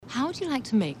would you like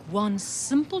to make one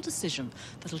simple decision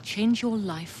that'll change your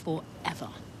life forever?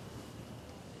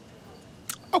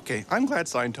 Okay, I'm glad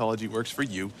Scientology works for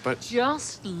you, but...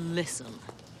 Just listen.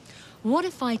 What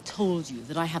if I told you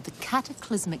that I have the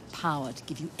cataclysmic power to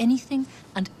give you anything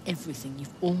and everything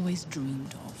you've always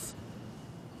dreamed of?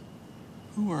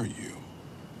 Who are you?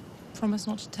 Promise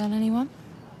not to tell anyone?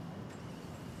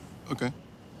 Okay.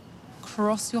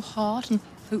 Cross your heart and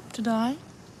hope to die?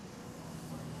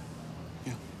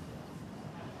 Yeah.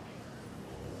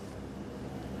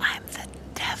 I'm the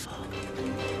devil.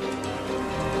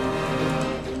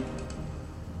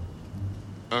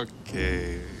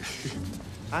 Okay.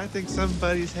 I think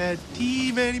somebody's had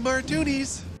too many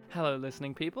martinis. Hello,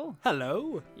 listening people.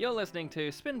 Hello. You're listening to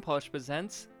Spin Polish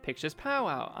Presents Pictures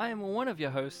Powwow. I am one of your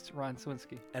hosts, Ryan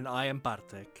Swinski. And I am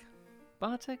Bartek.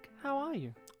 Bartek, how are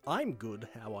you? I'm good.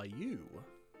 How are you?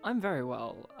 I'm very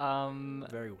well.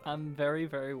 Very well. I'm very,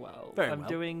 very well. Very I'm well.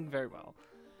 doing very well.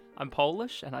 I'm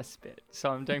Polish and I spit, so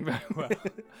I'm doing very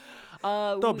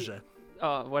well. Dobrze.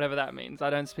 Whatever that means.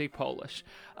 I don't speak Polish.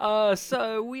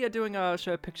 So we are doing our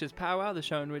show Pictures Powwow, the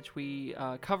show in which we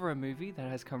cover a movie that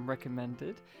has come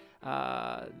recommended.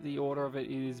 The order of it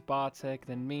is Bartek,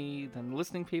 then me, then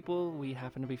listening people. We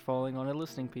happen to be following on a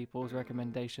listening people's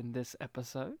recommendation this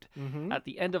episode. Mm-hmm. At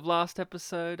the end of last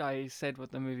episode, I said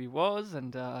what the movie was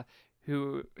and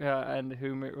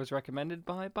whom it was recommended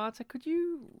by. Bartek, could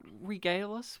you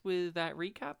regale us with that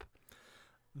recap?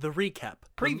 The recap.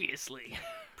 Previously.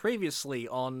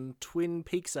 On Twin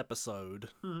Peaks episode.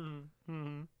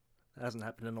 Hasn't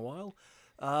happened in a while.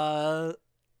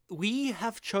 We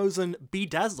have chosen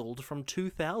Bedazzled from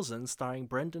 2000, starring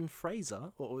Brendan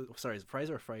Fraser. Sorry, is it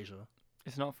Fraser or Frasier?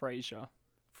 It's not Frasier.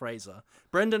 Fraser.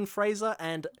 Brendan Fraser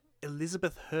and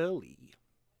Elizabeth Hurley.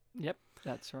 Yep,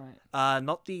 that's right.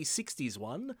 Not the 60s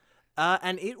one.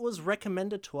 And it was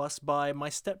recommended to us by my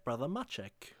stepbrother,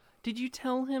 Maciek. Did you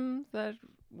tell him that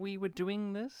we were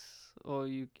doing this? Or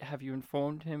have you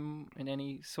informed him in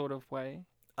any sort of way?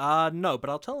 No, but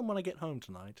I'll tell him when I get home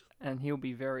tonight. And he'll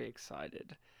be very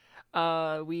excited.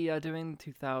 We are doing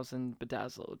 2000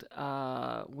 Bedazzled.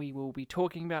 We will be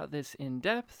talking about this in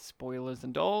depth, spoilers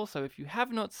and all. So if you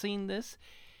have not seen this,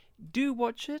 do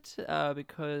watch it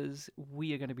because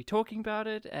we are going to be talking about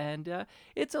it. And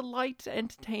it's a light,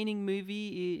 entertaining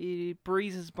movie. It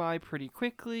breezes by pretty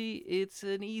quickly. It's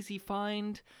an easy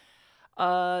find.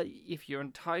 If you're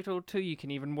entitled to, you can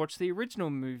even watch the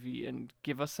original movie and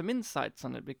give us some insights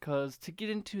on it, because to get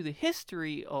into the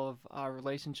history of our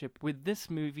relationship with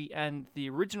this movie and the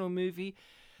original movie,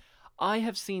 I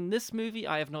have seen this movie.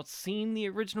 I have not seen the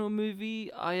original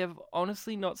movie. I have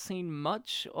honestly not seen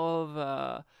much of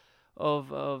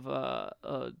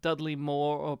Dudley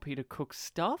Moore or Peter Cook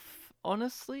stuff.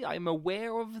 Honestly, I'm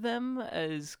aware of them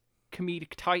as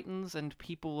comedic titans and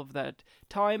people of that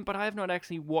time, but I have not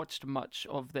actually watched much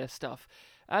of their stuff.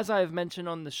 As I have mentioned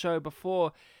on the show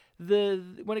before,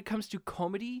 when it comes to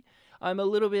comedy, I'm a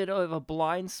little bit of a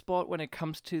blind spot when it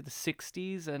comes to the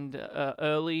 60s and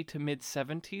early to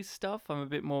mid-70s stuff. I'm a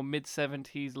bit more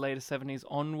mid-70s, later 70s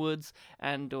onwards,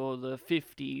 or the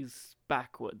 50s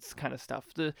backwards kind of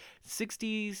stuff. The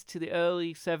 60s to the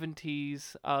early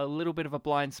 70s are a little bit of a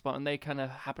blind spot, and they kind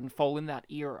of fall in that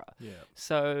era. Yeah.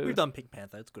 So We've done Pink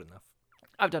Panther, it's good enough.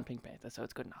 I've done Pink Panther, so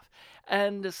it's good enough.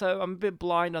 And so I'm a bit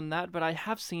blind on that, but I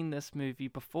have seen this movie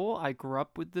before. I grew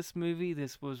up with this movie.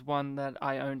 This was one that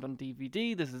I owned on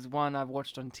DVD. This is one I've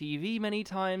watched on TV many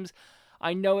times.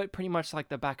 I know it pretty much like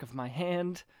the back of my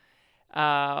hand.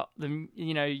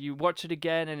 You watch it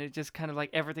again and it just kind of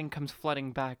like everything comes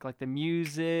flooding back, like the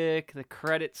music, the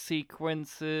credit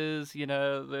sequences,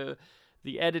 the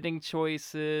editing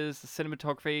choices, the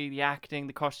cinematography, the acting,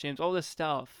 the costumes, all this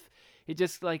stuff. It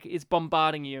just like it's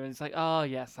bombarding you, and it's like, oh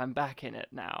yes, I'm back in it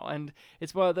now. And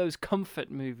it's one of those comfort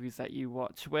movies that you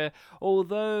watch where,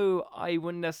 although I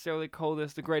wouldn't necessarily call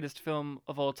this the greatest film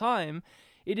of all time,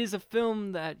 it is a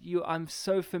film that I'm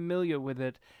so familiar with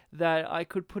it that I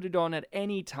could put it on at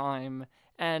any time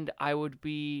and I would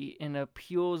be in a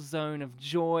pure zone of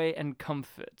joy and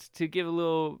comfort. To give a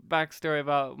little backstory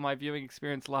about my viewing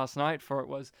experience last night for it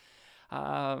was,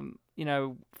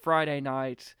 Friday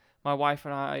night, my wife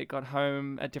and I got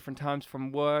home at different times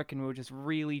from work and we were just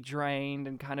really drained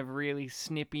and kind of really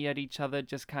snippy at each other,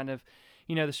 just kind of,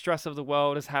 the stress of the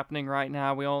world is happening right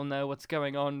now. We all know what's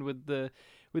going on with the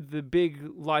big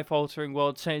life-altering,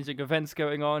 world-changing events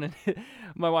going on. And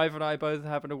my wife and I both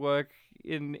happen to work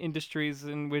in industries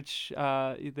in which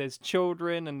there's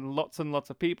children and lots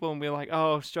of people, and we're like,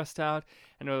 stressed out,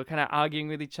 and we were kind of arguing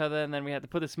with each other, and then we had to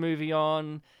put this movie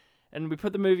on, and we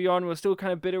put the movie on. We were still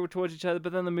kind of bitter towards each other,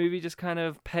 but then the movie just kind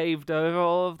of paved over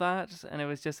all of that, and it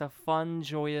was just a fun,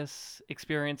 joyous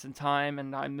experience in time,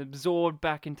 and I'm absorbed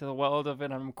back into the world of it,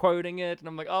 and I'm quoting it, and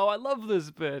I'm like, oh, I love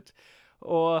this bit.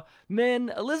 Or,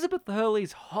 man, Elizabeth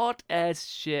Hurley's hot as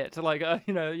shit. Like,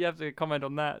 you have to comment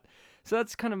on that. So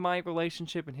that's kind of my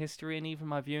relationship and history, and even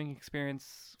my viewing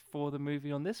experience for the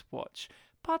movie on this watch.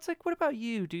 Bartek, what about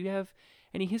you? Do you have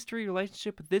any history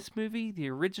relationship with this movie, the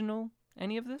original,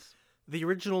 any of this? The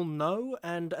original, no,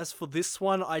 and as for this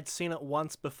one, I'd seen it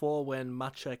once before when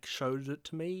Maciek showed it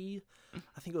to me.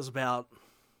 I think it was about a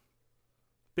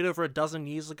bit over a dozen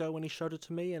years ago when he showed it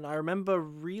to me, and I remember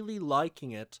really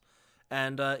liking it,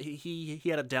 and he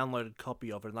had a downloaded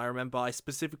copy of it, and I remember I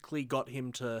specifically got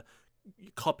him to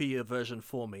copy a version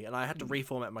for me, and I had to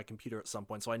reformat my computer at some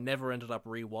point, so I never ended up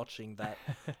rewatching that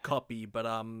copy, but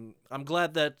I'm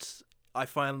glad that I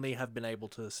finally have been able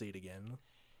to see it again.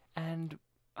 And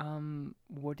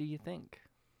what do you think?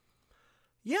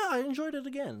 Yeah, I enjoyed it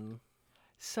again.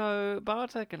 So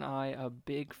Bartek and I are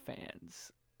big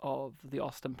fans of the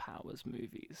Austin Powers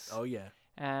movies. Oh yeah.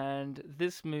 And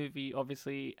this movie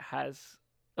obviously has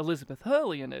Elizabeth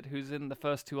Hurley in it, who's in the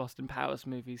first two Austin Powers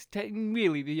movies.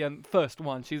 Really, the first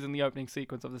one. She's in the opening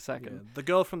sequence of the second. Yeah, the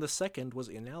girl from the second was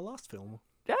in our last film.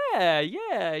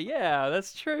 Yeah,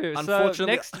 that's true. Unfortunately, so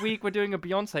next week we're doing a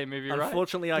Beyonce movie, right?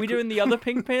 Unfortunately, we doing the other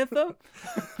Pink Panther?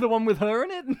 The one with her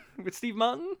in it? With Steve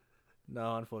Martin?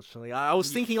 No, unfortunately. I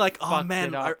was thinking like, oh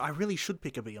man, I really should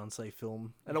pick a Beyonce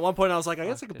film. And at one point I was like, I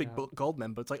guess I could pick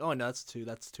Goldmember. It's like, oh no,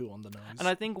 that's two on the nose. And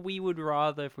I think we would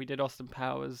rather, if we did Austin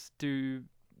Powers, do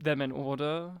them in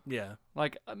order. Yeah.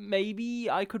 Like,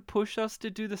 maybe I could push us to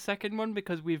do the second one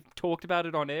because we've talked about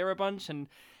it on air a bunch and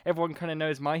everyone kind of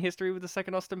knows my history with the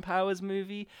second Austin Powers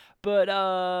movie.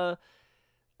 But,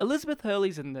 Elizabeth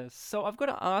Hurley's in this. So I've got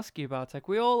to ask you, Bartek,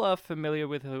 we all are familiar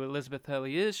with who Elizabeth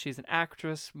Hurley is. She's an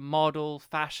actress, model,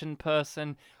 fashion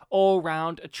person,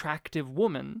 all-round attractive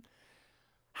woman.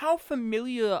 How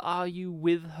familiar are you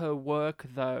with her work,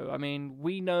 though? I mean,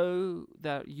 we know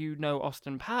that you know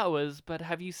Austin Powers, but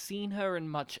have you seen her in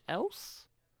much else?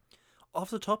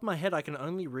 Off the top of my head, I can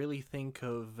only really think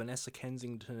of Vanessa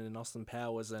Kensington in Austin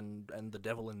Powers and The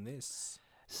Devil in This.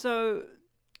 So,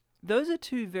 those are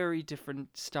two very different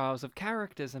styles of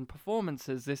characters and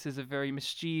performances. This is a very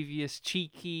mischievous,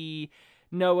 cheeky,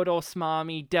 know-it-all,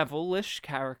 smarmy, devilish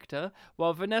character,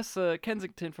 while Vanessa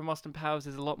Kensington from Austin Powers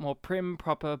is a lot more prim,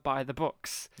 proper, by the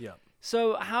books. Yeah.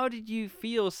 So how did you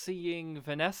feel seeing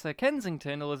Vanessa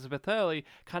Kensington, Elizabeth Hurley,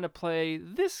 kind of play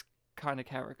this kind of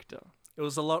character? It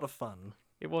was a lot of fun.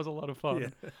 It was a lot of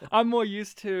fun. Yeah. I'm more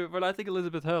used to, when I think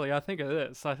Elizabeth Hurley, I think of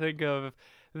this. I think of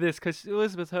this, because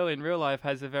Elizabeth Hurley in real life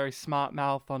has a very smart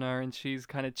mouth on her, and she's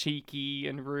kind of cheeky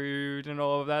and rude and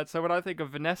all of that. So when I think of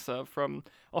Vanessa from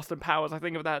Austin Powers, I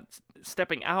think of that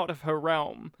stepping out of her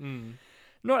realm. Mm.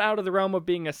 Not out of the realm of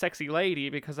being a sexy lady,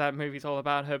 because that movie's all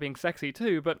about her being sexy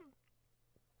too, but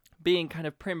being kind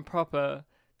of prim proper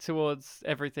towards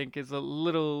everything is a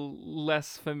little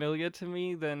less familiar to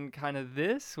me than kind of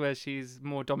this, where she's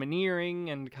more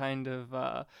domineering and kind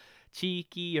of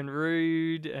cheeky and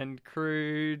rude and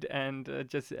crude and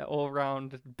just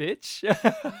all-round bitch.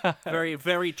 Very,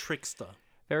 very trickster.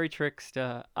 Very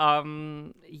trickster.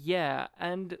 Yeah,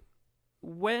 and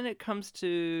when it comes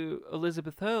to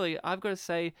Elizabeth Hurley, I've got to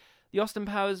say, the Austin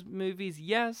Powers movies,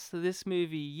 yes. This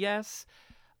movie, yes.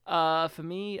 For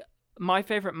me, my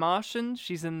favorite Martian,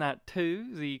 she's in that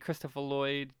too. The Christopher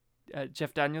Lloyd,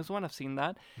 Jeff Daniels one, I've seen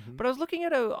that. Mm-hmm. But I was looking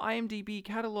at her IMDb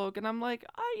catalog, and I'm like,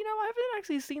 I haven't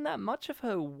actually seen that much of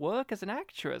her work as an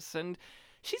actress. And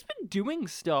she's been doing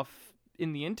stuff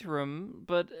in the interim,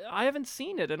 but I haven't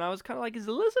seen it. And I was kind of like, is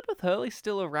Elizabeth Hurley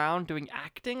still around doing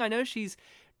acting? I know she's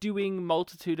doing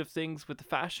multitude of things with the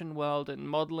fashion world and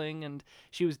modeling, and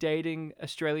she was dating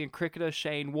Australian cricketer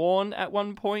Shane Warne at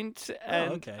one point,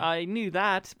 and okay. I knew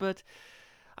that, but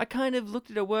I kind of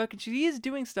looked at her work, and she is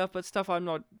doing stuff, but stuff I'm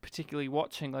not particularly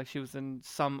watching. Like, she was in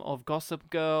some of Gossip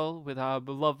Girl with our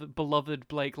beloved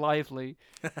Blake Lively.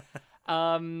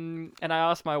 And I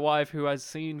asked my wife, who has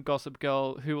seen Gossip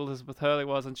Girl, who Elizabeth Hurley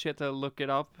was, and she had to look it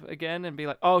up again and be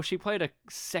like, oh, she played a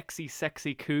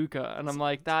sexy cougar. And I'm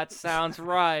like, that sounds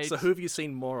right. So who have you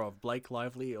seen more of, Blake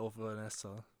Lively or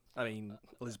Vanessa? I mean,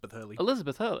 Elizabeth Hurley.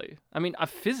 Elizabeth Hurley. I mean, I've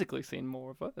physically seen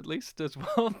more of her, at least, as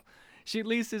well. She at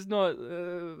least is not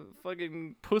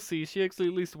fucking pussy. She actually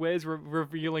at least wears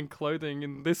revealing clothing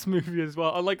in this movie as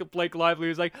well. Unlike Blake Lively,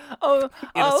 who's like, oh,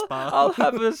 I'll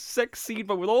have a sex scene,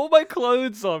 but with all my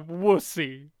clothes on,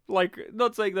 wussy. Like,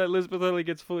 not saying that Elizabeth Hurley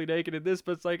gets fully naked in this,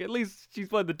 but it's like, at least she's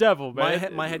playing the devil,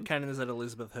 man. My headcanon is that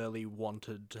Elizabeth Hurley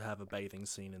wanted to have a bathing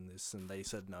scene in this, and they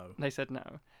said no. They said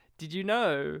no. Did you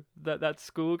know that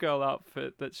schoolgirl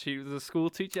outfit that the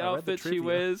school teacher outfit she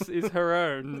wears is her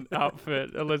own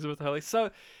outfit, Elizabeth Hurley?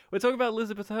 So we're talking about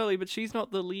Elizabeth Hurley, but she's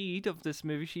not the lead of this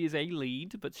movie. She is a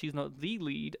lead, but she's not the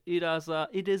lead. It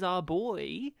is our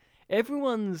boy,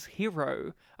 everyone's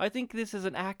hero. I think this is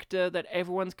an actor that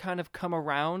everyone's kind of come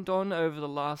around on over the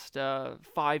last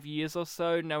 5 years or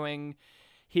so, knowing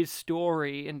his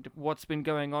story and what's been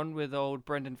going on with old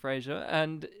Brendan Fraser.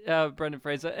 And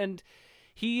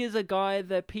he is a guy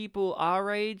that people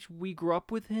our age, we grew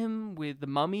up with him with the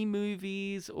Mummy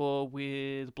movies or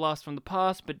with Blast from the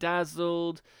Past,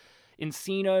 Bedazzled,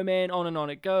 Encino Man, on and on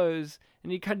it goes.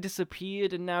 And he kind of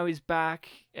disappeared and now he's back,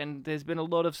 and there's been a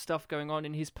lot of stuff going on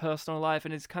in his personal life,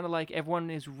 and it's kind of like everyone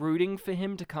is rooting for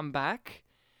him to come back.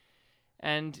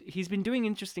 And he's been doing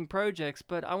interesting projects,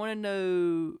 but I want to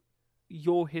know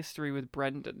your history with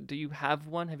Brendan. Do you have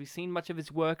one? Have you seen much of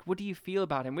his work? What do you feel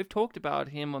about him? We've talked about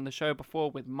him on the show before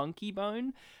with Monkey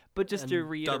Bone, but just to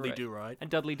reiterate,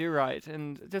 Dudley Do Right,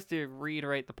 and just to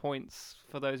reiterate the points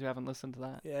for those who haven't listened to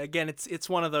that. Yeah, again, it's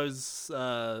one of those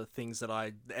things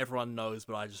that everyone knows,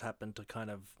 but I just happen to kind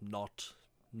of not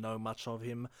know much of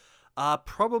him.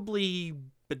 Probably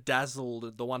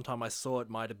Bedazzled, the one time I saw it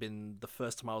might have been the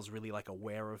first time I was really like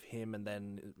aware of him, and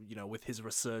then, you know, with his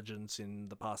resurgence in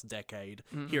the past decade,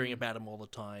 hearing about him all the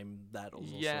time, that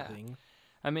was also a thing.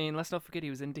 I mean, let's not forget he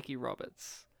was in Dickie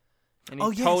Roberts. And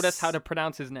he told us how to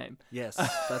pronounce his name. Yes,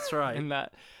 that's right. In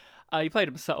that. He played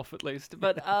himself, at least.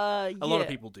 But a lot of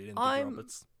people did in Dickie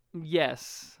Roberts.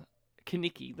 Yes.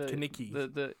 Kinnicky. But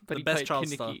the he best child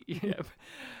star. Yeah.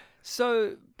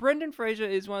 So, Brendan Fraser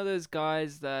is one of those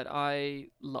guys that I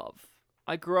love.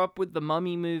 I grew up with the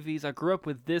Mummy movies. I grew up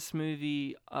with this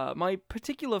movie. My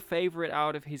particular favorite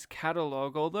out of his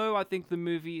catalog, although I think the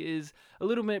movie is a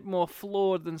little bit more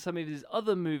flawed than some of his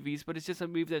other movies, but it's just a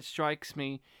movie that strikes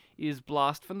me, is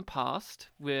Blast from the Past,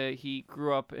 where he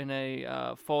grew up in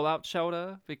a fallout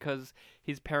shelter because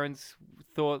his parents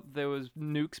thought there was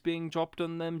nukes being dropped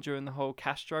on them during the whole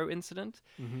Castro incident.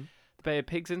 Mm-hmm. Bay of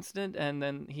Pigs incident, and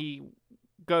then he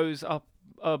goes up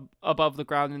above the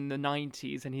ground in the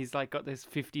 90s, and he's like got this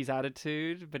 50s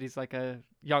attitude, but he's like a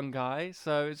young guy.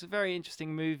 So it's a very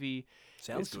interesting movie.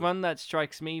 Sounds it's good. One that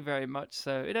strikes me very much.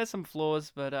 So it has some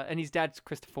flaws, but and his dad's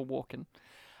Christopher Walken.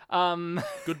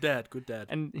 Good dad.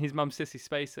 And his mum's Sissy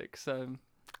Spacek, so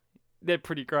they're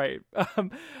pretty great.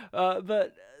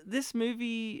 But this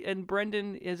movie and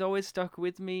Brendan has always stuck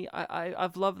with me.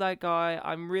 I've loved that guy.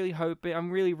 I'm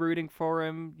really rooting for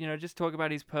him. You know, just talk about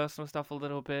his personal stuff a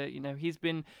little bit. You know, he's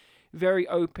been very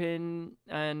open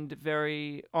and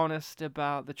very honest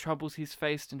about the troubles he's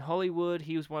faced in Hollywood.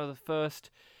 He was one of the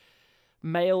first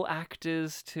male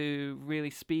actors to really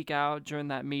speak out during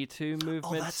that Me Too movement.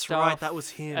 Oh, that's stuff right. That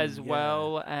was him as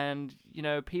well. And, you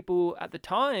know, people at the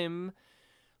time,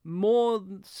 more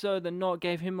so than not,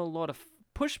 gave him a lot of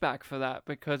pushback for that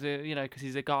because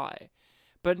he's a guy.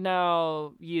 But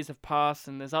now years have passed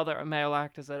and there's other male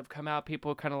actors that have come out.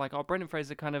 People are kind of like, oh, Brendan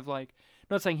Fraser kind of like,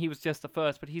 not saying he was just the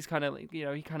first, but he's kind of, you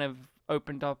know, he kind of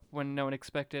opened up when no one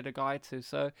expected a guy to.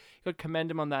 So you got to commend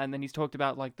him on that. And then he's talked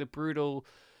about like the brutal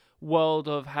world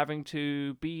of having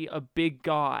to be a big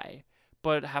guy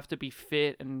but have to be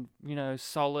fit and, you know,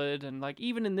 solid. And like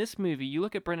even in this movie, you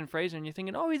look at Brendan Fraser and you're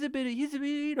thinking, oh, he's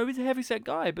a heavyset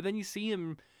guy, but then you see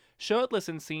him shirtless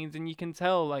in scenes and you can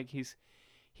tell like he's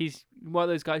one of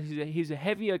those guys he's a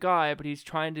heavier guy, but he's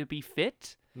trying to be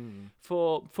fit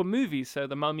for movies. So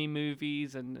the Mummy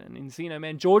movies and Encino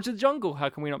Man, George of the Jungle. How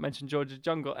can we not mention George of the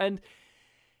Jungle? And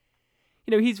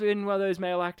you know, he's been one of those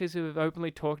male actors who have openly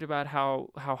talked about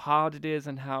how hard it is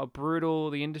and how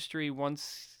brutal the industry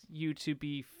wants you to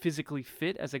be physically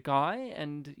fit as a guy.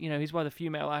 And, you know, he's one of the few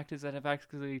male actors that have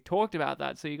actually talked about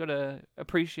that. So you got to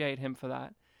appreciate him for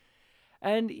that.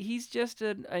 And he's just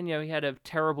and, you know, he had a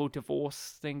terrible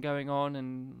divorce thing going on.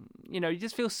 And, you know, you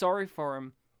just feel sorry for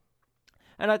him.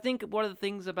 And I think one of the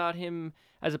things about him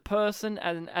as a person,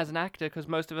 as an actor, because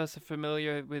most of us are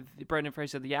familiar with Brendan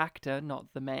Fraser, the actor, not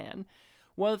the man,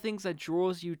 one of the things that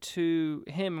draws you to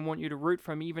him and want you to root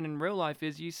for him, even in real life,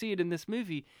 is you see it in this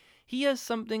movie. He has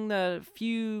something that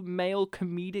few male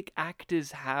comedic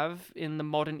actors have in the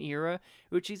modern era,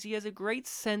 which is he has a great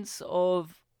sense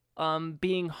of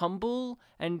being humble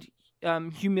and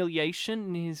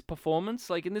humiliation in his performance.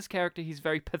 Like, in this character, he's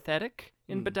very pathetic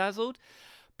in Bedazzled,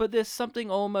 but there's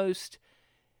something almost...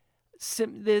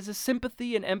 there's a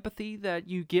sympathy and empathy that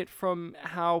you get from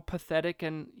how pathetic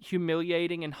and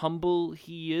humiliating and humble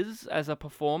he is as a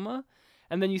performer.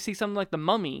 And then you see something like The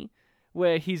Mummy,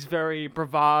 where he's very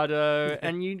bravado,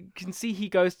 and you can see he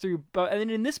goes through... And then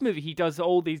in this movie, he does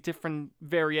all these different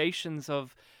variations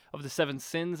of the seven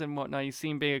sins and whatnot. You see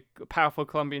him being a powerful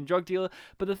Colombian drug dealer.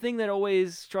 But the thing that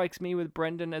always strikes me with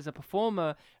Brendan as a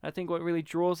performer, I think what really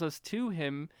draws us to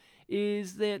him,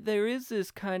 is that there is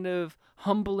this kind of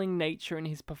humbling nature in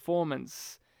his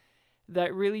performance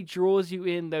that really draws you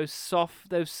in. Those soft,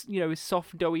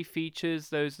 doughy features,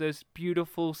 those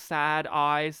beautiful, sad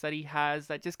eyes that he has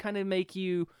that just kind of make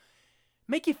you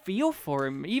feel for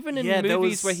him. Even in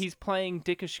movies where he's playing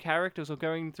dickish characters or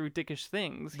going through dickish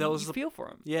things, you feel for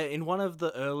him. Yeah, in one of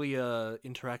the earlier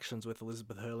interactions with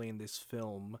Elizabeth Hurley in this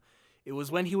film, it was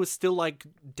when he was still, like,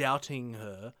 doubting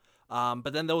her.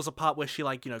 But then there was a part where she,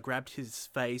 like, grabbed his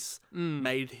face,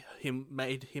 made him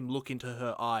look into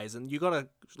her eyes, and you got a,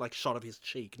 like, shot of his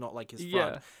cheek, not, like, his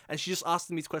front. Yeah. And she just asked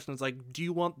him these questions, like, do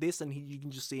you want this? And you can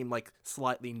just see him, like,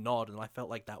 slightly nod, and I felt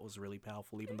like that was really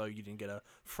powerful, even though you didn't get a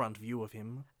front view of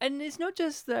him. And it's not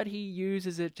just that he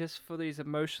uses it just for these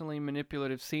emotionally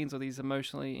manipulative scenes or these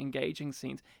emotionally engaging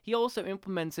scenes. He also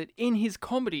implements it in his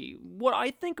comedy. What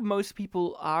I think most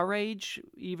people our age,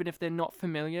 even if they're not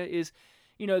familiar, is...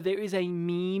 there is a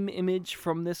meme image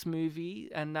from this movie,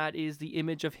 and that is the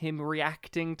image of him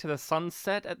reacting to the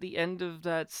sunset at the end of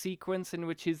that sequence in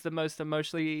which he's the most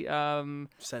emotionally...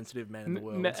 sensitive man in the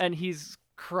world. And he's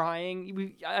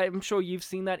crying. I'm sure you've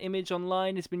seen that image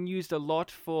online. It's been used a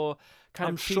lot for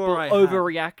people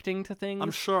overreacting to things.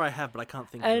 I'm sure I have, but I can't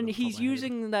think of it. And he's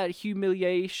using that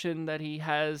humiliation that he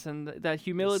has, and that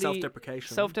humility...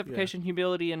 Self-deprecation,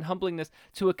 humility, and humblingness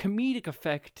to a comedic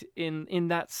effect in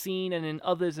that scene and in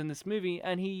others in this movie.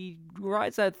 And he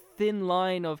rides that thin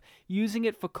line of using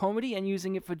it for comedy and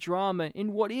using it for drama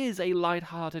in what is a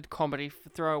light-hearted comedy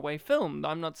throwaway film.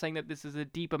 I'm not saying that this is a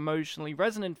deep, emotionally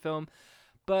resonant film,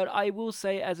 but I will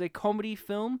say as a comedy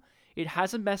film, it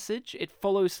has a message, it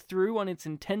follows through on its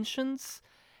intentions,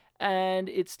 and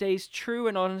it stays true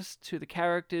and honest to the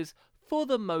characters for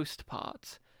the most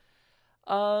part.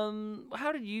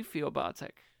 How did you feel,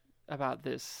 Bartek, about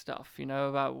this stuff?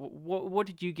 About what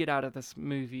did you get out of this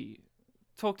movie?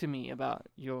 Talk to me about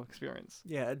your experience.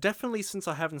 Yeah, definitely since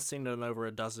I haven't seen it in over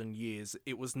a dozen years,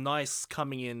 it was nice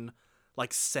coming in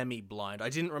like semi-blind. I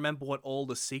didn't remember what all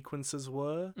the sequences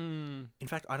were. In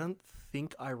fact, I don't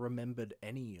think I remembered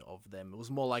any of them. It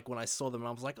was more like when I saw them and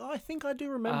I was like, oh, I think I do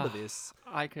remember this.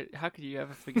 How could you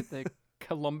ever forget the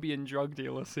Colombian drug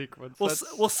dealer sequence?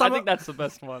 I think that's the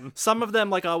best one. Some of them,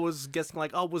 like, I was guessing,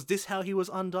 like, oh, was this how he was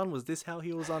undone? Was this how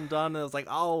he was undone? And I was like,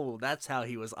 oh, that's how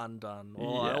he was undone.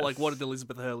 Or, Yes. like, what did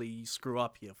Elizabeth Hurley screw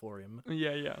up here for him?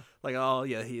 Yeah. Like, oh,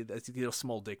 yeah, he's got a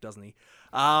small dick, doesn't he?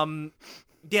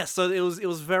 Yeah, so it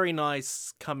was very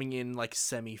nice coming in, like,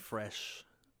 semi-fresh.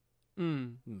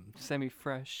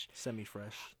 Semi-fresh.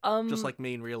 Semi-fresh. Just like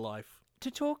me in real life.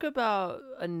 To talk about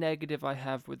a negative I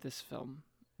have with this film,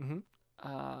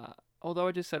 although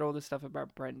I just said all this stuff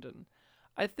about Brendan,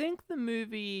 I think the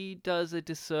movie does a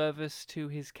disservice to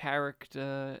his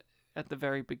character at the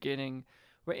very beginning.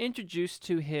 We're introduced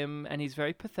to him, and he's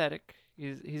very pathetic.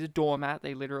 He's a doormat.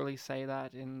 They literally say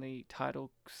that in the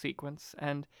title sequence,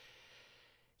 and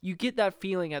you get that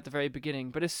feeling at the very beginning.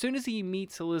 But as soon as he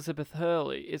meets Elizabeth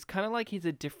Hurley, it's kind of like he's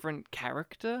a different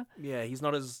character. Yeah, he's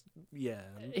not as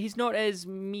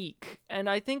meek, and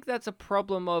I think that's a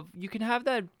problem of, you can have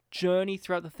that journey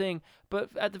throughout the thing, but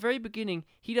at the very beginning,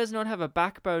 he does not have a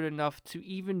backbone enough to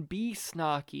even be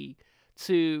snarky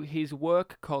to his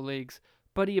work colleagues,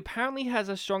 but he apparently has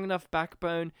a strong enough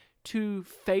backbone to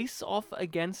face off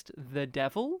against the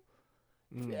devil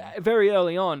very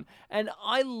early on. And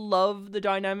I love the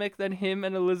dynamic that him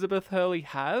and Elizabeth Hurley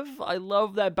have. I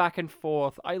love that back and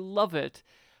forth. I love it.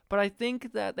 But I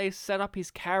think that they set up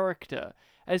his character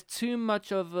as too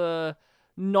much of a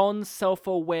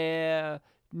non-self-aware,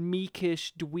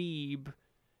 meekish dweeb.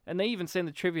 And they even say in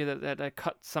the trivia that I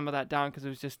cut some of that down because it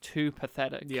was just too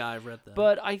pathetic. Yeah, I read that.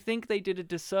 But I think they did a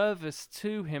disservice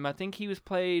to him. I think he was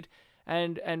played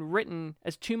and written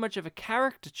as too much of a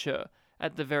caricature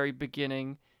at the very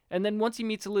beginning. And then once he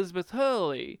meets Elizabeth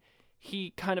Hurley, he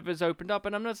kind of has opened up.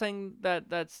 And I'm not saying that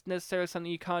that's necessarily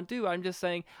something you can't do. I'm just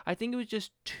saying I think it was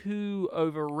just too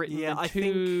overwritten and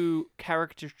too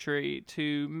caricature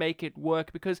to make it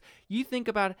work. Because you think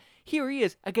about, here he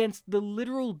is against the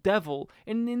literal devil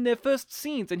in their first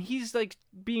scenes, and he's like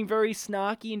being very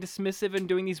snarky and dismissive and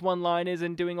doing these one-liners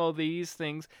and doing all these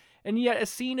things. And yet a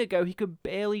scene ago, he could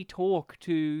barely talk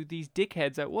to these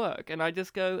dickheads at work. And I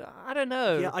just go, I don't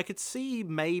know. Yeah, I could see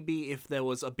maybe if there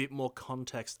was a bit more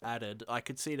context added, I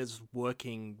could see it as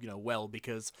working, well,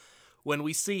 because when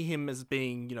we see him as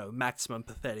being, maximum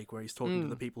pathetic, where he's talking to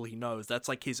the people he knows, that's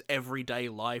like his everyday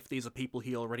life. These are people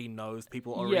he already knows.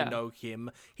 People already know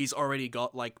him. He's already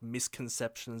got, like,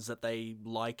 misconceptions that they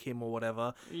like him or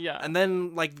whatever. Yeah. And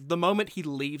then, like, the moment he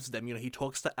leaves them, he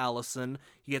talks to Allison,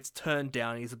 he gets turned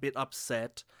down, he's a bit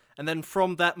upset. And then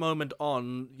from that moment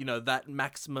on, that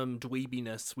maximum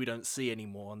dweebiness we don't see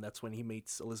anymore, and that's when he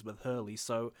meets Elizabeth Hurley,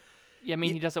 so... Yeah, I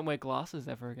mean, he doesn't wear glasses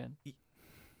ever again.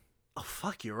 Oh,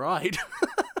 fuck, you're right.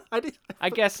 I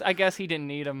guess he didn't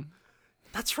need them.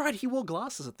 That's right, he wore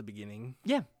glasses at the beginning.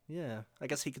 Yeah. Yeah, I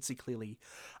guess he could see clearly.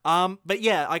 But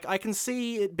yeah, I can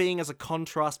see it being as a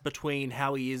contrast between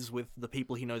how he is with the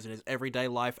people he knows in his everyday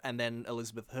life and then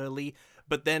Elizabeth Hurley.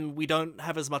 But then we don't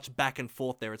have as much back and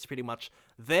forth there. It's pretty much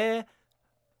there,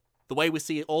 the way we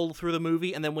see it all through the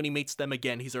movie, and then when he meets them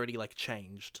again, he's already, like,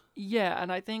 changed. Yeah,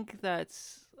 and I think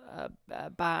that's a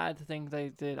bad thing they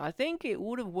did. I think it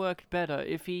would have worked better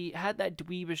if he had that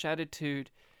dweebish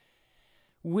attitude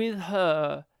with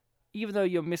her, even though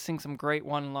you're missing some great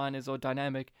one-liners or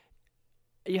dynamic.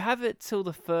 You have it till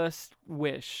the first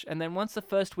wish, and then once the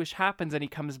first wish happens and he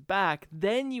comes back,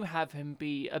 then you have him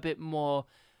be a bit more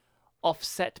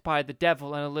offset by the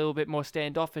devil and a little bit more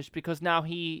standoffish, because now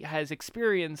he has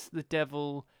experienced the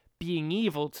devil being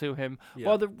evil to him. Yeah.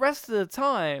 While the rest of the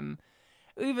time,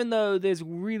 even though there's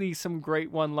really some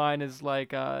great one-liners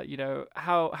like,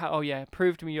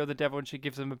 prove to me you're the devil, and she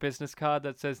gives him a business card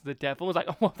that says the devil. It's like,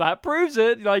 oh, well, that proves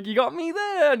it. Like, you got me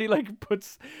there. And he, like,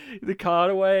 puts the card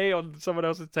away on someone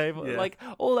else's table. Yeah. Like,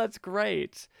 all that's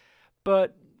great.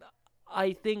 But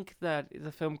I think that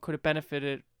the film could have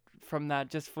benefited from that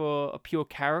just for a pure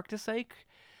character sake.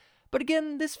 But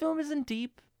again, this film isn't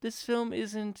deep. This film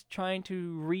isn't trying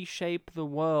to reshape the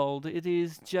world. It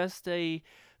is just a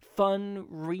fun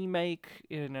remake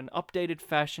in an updated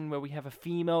fashion where we have a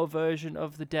female version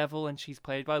of the devil, and she's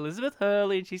played by Elizabeth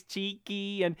Hurley, and she's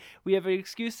cheeky, and we have an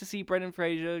excuse to see Brendan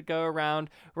Fraser go around,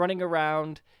 running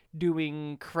around,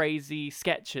 doing crazy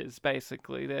sketches,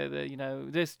 basically. They're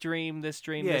this dream,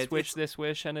 this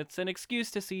wish, and it's an excuse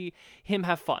to see him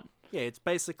have fun. Yeah, it's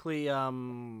basically, what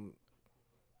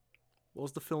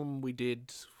was the film we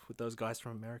did with those guys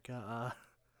from America?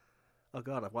 Oh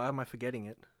god, why am I forgetting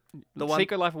it?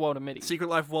 Secret Life of Walter Mitty. Secret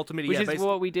Life of Walter Mitty, Which yeah. is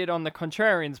what we did on the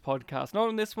Contrarians podcast. Not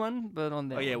on this one, but on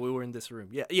that. Oh yeah, we were in this room.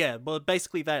 Yeah, but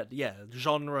basically that, yeah,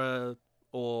 genre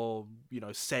or,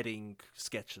 setting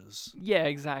sketches. Yeah,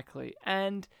 exactly.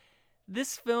 And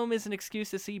this film is an excuse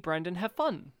to see Brendan have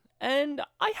fun. And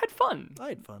I had fun. I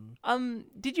had fun.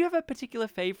 Did you have a particular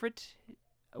favorite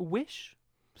wish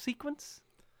sequence?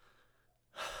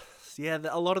 Yeah,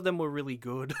 a lot of them were really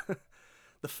good.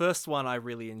 The first one I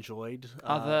really enjoyed.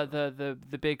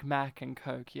 The Big Mac and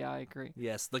Coke. Yeah, I agree.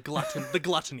 Yes, the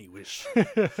gluttony wish.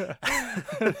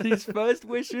 His first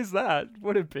wish is that.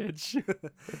 What a bitch.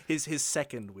 His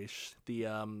second wish, the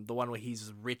one where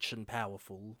he's rich and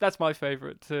powerful. That's my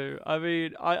favorite too. I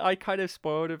mean, I kind of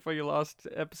spoiled it for your last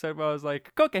episode where I was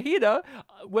like, cocaine. I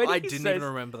didn't even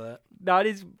remember that. That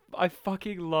is, I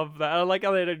fucking love that. I like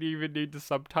how they don't even need to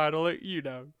subtitle it,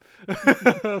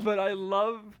 But I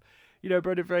love,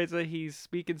 Brendan Fraser, he's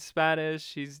speaking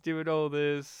Spanish, he's doing all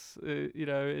this,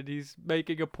 and he's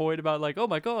making a point about, like, oh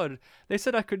my god, they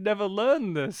said I could never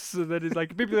learn this. And then he's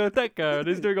like, biblioteca, and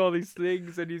he's doing all these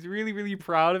things, and he's really, really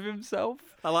proud of himself.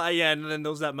 And then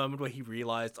there was that moment where he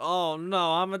realized, oh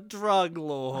no, I'm a drug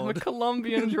lord. I'm a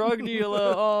Colombian drug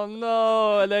dealer, oh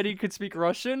no. And then he could speak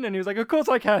Russian, and he was like, of course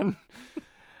I can.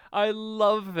 I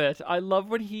love it. I love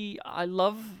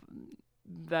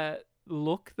that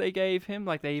look they gave him.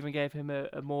 Like, they even gave him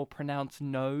a more pronounced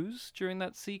nose during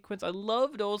that sequence. I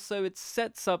loved also it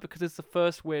sets up, because it's the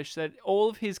first wish, that all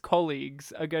of his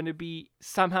colleagues are going to be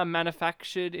somehow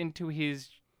manufactured into his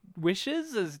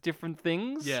wishes as different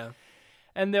things. Yeah.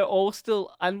 And they're all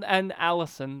still, and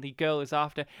Allison, the girl, is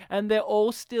after, and they're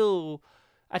all still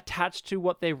attached to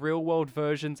what their real world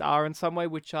versions are in some way,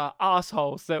 which are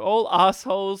assholes. They're all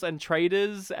assholes and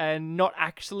traitors and not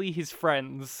actually his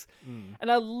friends.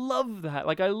 And I love that.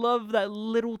 Like, I love that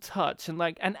little touch.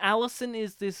 And Allison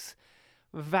is this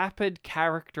vapid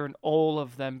character in all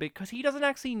of them, because he doesn't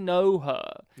actually know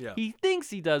her. Yeah. He thinks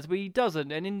he does, but he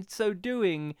doesn't. And in so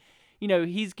doing,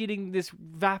 he's getting this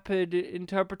vapid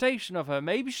interpretation of her.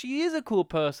 Maybe she is a cool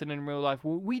person in real life.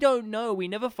 We don't know. We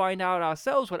never find out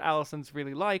ourselves what Allison's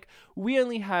really like. We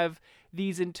only have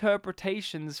these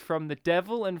interpretations from the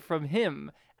devil and from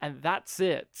him, and that's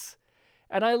it.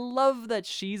 And I love that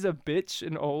she's a bitch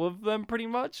in all of them, pretty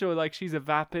much, or like she's a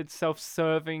vapid,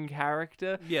 self-serving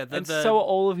character. Yeah, and so are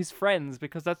all of his friends,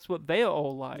 because that's what they are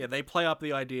all like. Yeah, they play up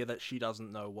the idea that she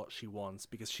doesn't know what she wants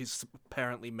because she's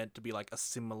apparently meant to be like a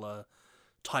similar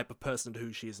type of person to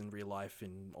who she is in real life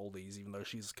in all these, even though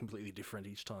she's completely different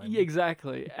each time. Yeah,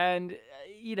 exactly. And,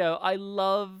 I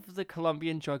love the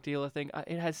Colombian drug dealer thing.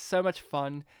 It has so much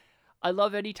fun. I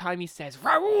love any time he says,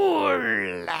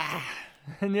 Raul!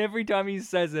 And every time he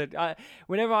says it,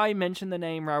 whenever I mention the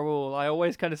name Raul, I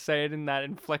always kind of say it in that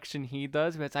inflection he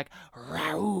does, where it's like,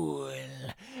 Raul!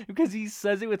 Because he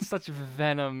says it with such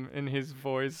venom in his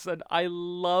voice. And I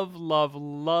love, love,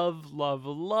 love, love,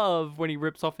 love when he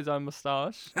rips off his own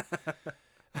mustache.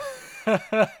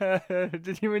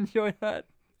 Did you enjoy that?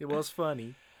 It was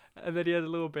funny. And then he had a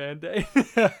little band-aid.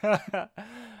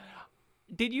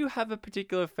 Did you have a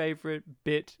particular favorite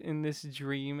bit in this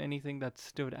dream? Anything that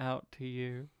stood out to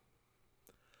you?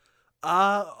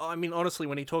 I mean, honestly,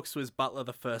 when he talks to his butler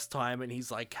the first time and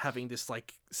he's like having this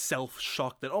like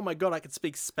self-shock that, oh my god, I can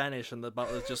speak Spanish, and the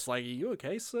butler's just like, are you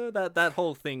okay, sir? That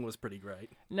whole thing was pretty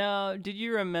great. Now, did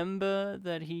you remember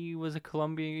that he was a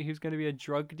Colombian, he was going to be a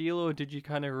drug dealer, or did you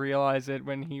kind of realize it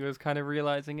when he was kind of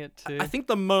realizing it too? I think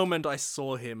the moment I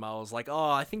saw him, I was like,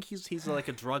 oh, I think he's like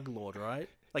a drug lord, right?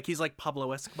 Like, he's like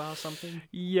Pablo Escobar or something?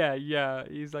 Yeah.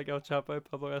 He's like El Chapo,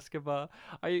 Pablo Escobar.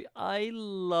 I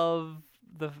love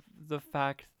the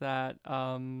fact that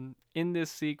in this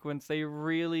sequence, they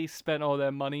really spent all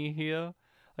their money here.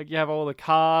 Like, you have all the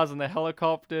cars and the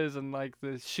helicopters and, like,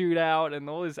 the shootout and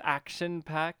all this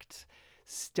action-packed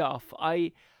stuff.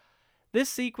 This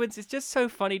sequence is just so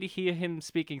funny to hear him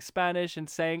speaking Spanish and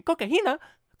saying, cocaína!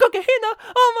 Cocaína!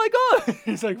 Oh my god!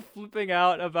 He's like flipping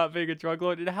out about being a drug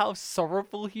lord and how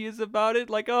sorrowful he is about it.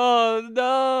 Like, oh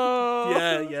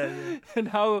no! Yeah. And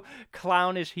how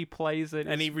clownish he plays it.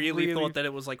 And he really thought that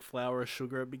it was like flour or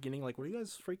sugar at the beginning. Like, what are you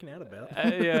guys freaking out about?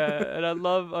 Yeah, and I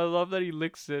love that he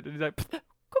licks it and he's like, cocaína!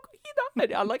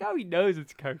 And I like how he knows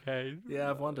it's cocaine.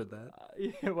 Yeah, I've wondered that.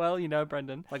 Yeah, well,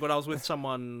 Brendan. Like when I was with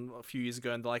someone a few years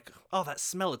ago and they're like, oh, that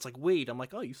smell, it's like weed. I'm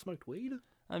like, oh, you smoked weed?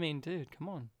 I mean, dude, come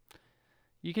on.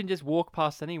 You can just walk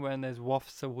past anywhere and there's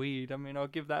wafts of weed. I mean, I'll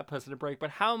give that person a break.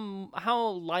 But how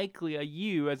likely are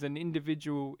you as an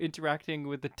individual interacting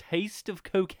with the taste of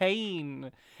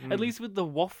cocaine? At least with the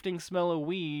wafting smell of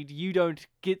weed, you don't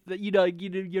get that. You're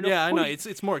not. Yeah, I know.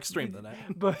 It's more extreme than that.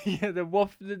 But yeah,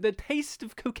 the taste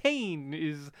of cocaine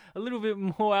is a little bit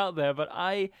more out there. But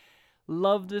I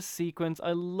love this sequence.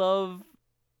 I love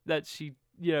that she,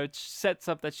 sets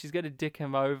up that she's going to dick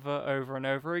him over and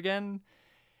over again.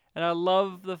 And I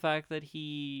love the fact that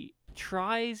he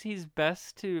tries his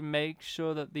best to make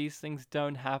sure that these things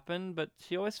don't happen, but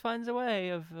she always finds a way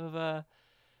of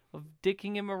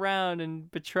dicking him around and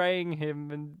betraying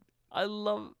him. And I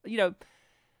love,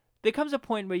 there comes a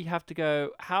point where you have to go,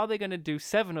 how are they going to do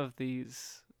 7 of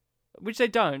these? Which they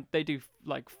don't. They do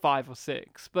like 5 or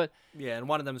 6, but yeah, and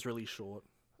one of them is really short.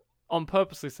 On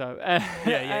purposely so.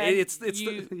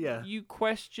 Yeah. You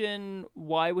question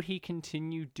why would he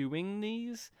continue doing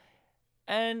these?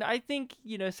 And I think,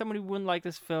 someone who wouldn't like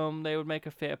this film, they would make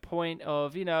a fair point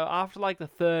of, after like the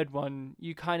 3rd one,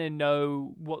 you kind of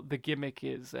know what the gimmick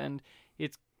is and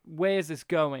it's where's this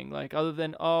going? Like, other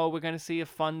than, oh, we're going to see a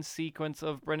fun sequence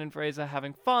of Brendan Fraser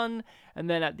having fun, and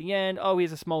then at the end, oh,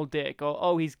 he's a small dick, or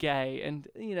oh, he's gay, and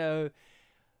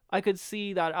I could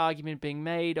see that argument being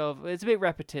made of, it's a bit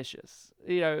repetitious.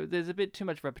 There's a bit too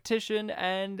much repetition,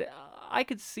 and I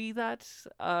could see that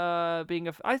I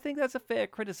think that's a fair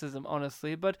criticism,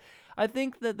 honestly, but I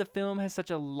think that the film has such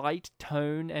a light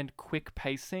tone and quick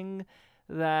pacing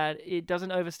that it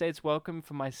doesn't overstay its welcome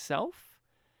for myself,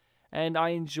 and I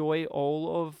enjoy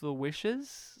all of the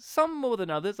wishes, some more than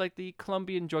others. Like the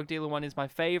Colombian drug dealer one is my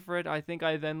favorite. I think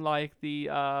I then like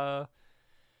the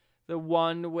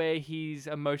one where he's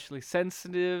emotionally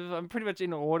sensitive. I'm pretty much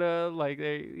in order. Like,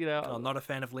 I'm not a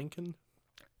fan of Lincoln.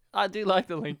 I do like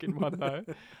the Lincoln one, though.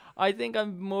 I think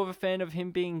I'm more of a fan of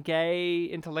him being gay,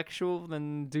 intellectual,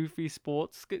 than doofy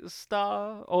sports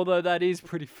star. Although that is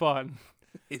pretty fun.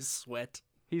 His sweat.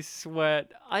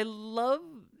 I love,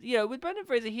 with Brendan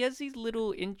Fraser, he has these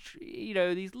little,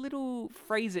 these little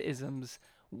Fraser-isms.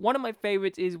 One of my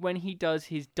favorites is when he does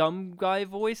his dumb guy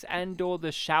voice and/or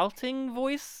the shouting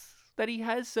voice that he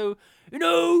has. So,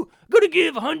 gotta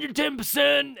give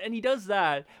 110%, and he does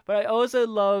that. But I also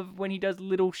love when he does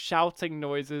little shouting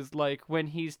noises, like when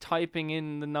he's typing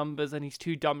in the numbers and he's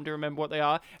too dumb to remember what they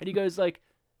are, and he goes like,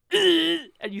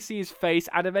 and you see his face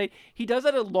animate. He does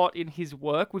that a lot in his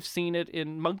work. We've seen it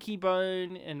in Monkey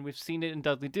Bone, and we've seen it in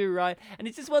Dudley Do-Right. And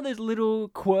it's just one of those little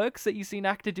quirks that you see an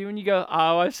actor do, and you go,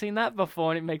 "Oh, I've seen that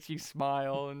before," and it makes you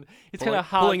smile. And it's kind of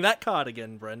hard. Pulling that card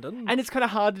again, Brendan. And it's kind of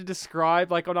hard to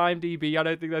describe. Like on IMDb, I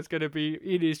don't think that's going to be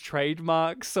in his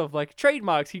trademarks of like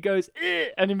trademarks. He goes,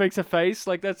 and he makes a face.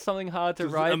 Like that's something hard to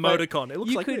write. Emoticon. It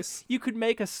looks like this. You could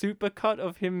make a supercut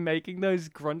of him making those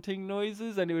grunting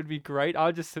noises, and it would be great.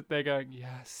 I'll just sit there going,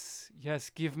 yes, yes,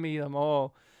 give me them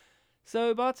all.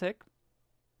 So, Bartek,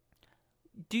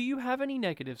 do you have any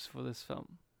negatives for this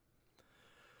film?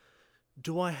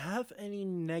 Do I have any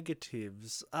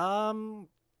negatives?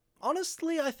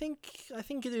 Honestly, I think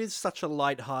it is such a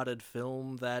light-hearted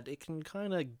film that it can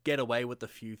kind of get away with a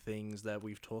few things that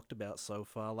we've talked about so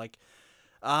far. Like,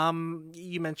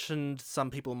 you mentioned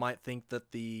some people might think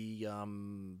that the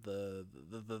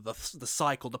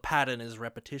cycle, the pattern is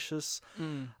repetitious.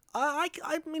 I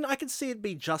mean, I could see it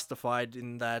be justified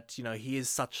in that, you know, he is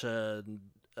such a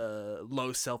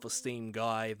low self-esteem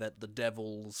guy that the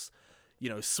devil's, you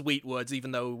know, sweet words,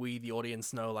 even though we, the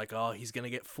audience, know, like, oh, he's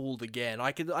gonna get fooled again.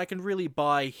 I can really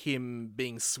buy him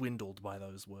being swindled by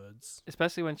those words.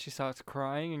 Especially when she starts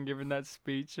crying and giving that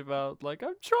speech about, like,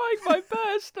 I'm trying my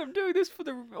best, I'm doing this for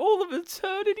all of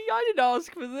eternity, I didn't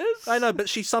ask for this. I know, but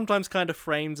she sometimes kind of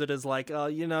frames it as like,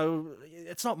 you know,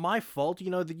 it's not my fault, you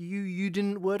know, that you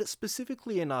didn't word it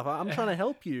specifically enough. I'm trying to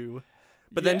help you.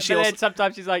 But then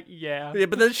sometimes she's like, yeah. Yeah,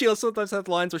 but then she also sometimes has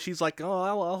lines where she's like,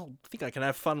 oh, I think I can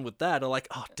have fun with that. Or like,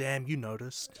 oh, damn, you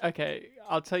noticed. Okay,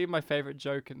 I'll tell you my favorite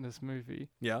joke in this movie.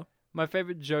 Yeah? My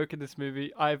favorite joke in this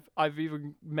movie, I've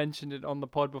even mentioned it on the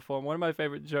pod before. One of my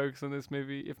favorite jokes in this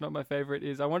movie, if not my favorite,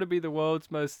 is I want to be the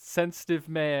world's most sensitive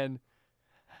man.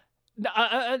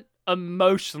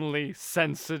 Emotionally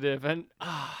sensitive, and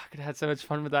I could have had so much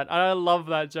fun with that. And I love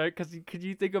that joke because could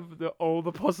you think of all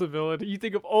the possibility? You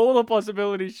think of all the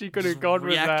possibilities she could have gone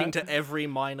with that. Reacting to every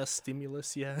minor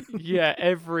stimulus, yeah. Yeah,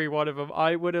 every one of them.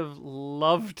 I would have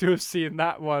loved to have seen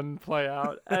that one play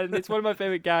out, and it's one of my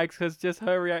favorite gags because just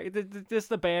her reaction, just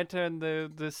the banter and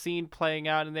the scene playing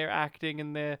out, and their acting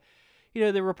and their, you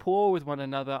know, their rapport with one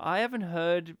another. I haven't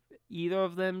heard either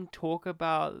of them talk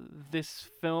about this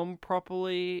film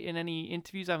properly in any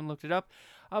interviews. I haven't looked it up,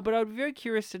 but I'd be very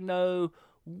curious to know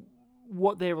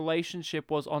what their relationship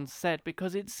was on set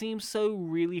because it seems so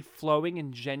really flowing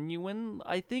and genuine.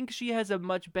 I think she has a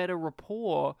much better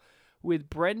rapport with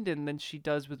Brendan than she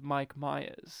does with Mike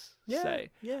Myers. Yeah.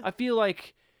 I feel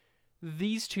like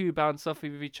these two bounce off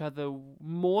of each other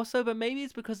more so, but maybe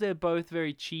it's because they're both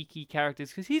very cheeky characters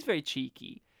because he's very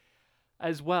cheeky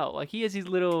as well. Like he has his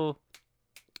little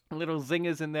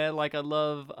zingers in there. Like I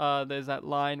love there's that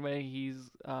line where he's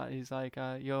like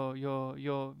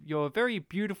you're a very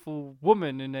beautiful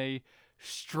woman in a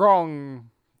strong,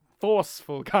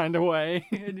 forceful kind of way,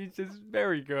 and it's just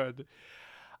very good.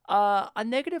 A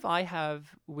negative I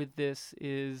have with this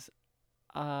is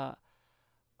I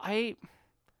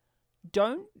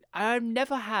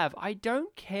never have. I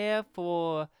don't care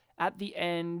for at the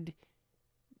end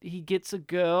he gets a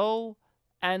girl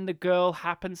and the girl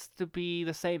happens to be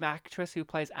the same actress who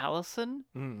plays Allison.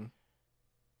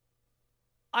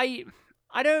 I've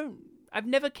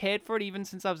never cared for it even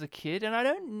since I was a kid, and I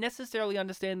don't necessarily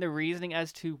understand the reasoning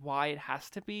as to why it has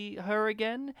to be her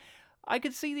again. I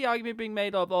could see the argument being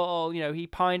made of, oh, you know, he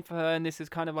pined for her and this is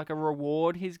kind of like a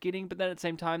reward he's getting, but then at the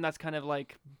same time, that's kind of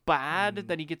like bad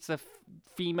that he gets a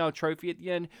female trophy at the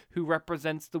end who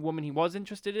represents the woman he was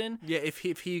interested in. Yeah, if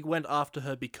he went after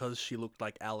her because she looked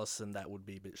like Allison, that would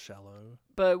be a bit shallow.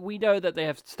 But we know that they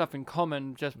have stuff in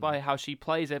common just by how she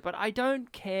plays it, but I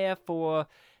don't care for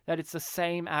that it's the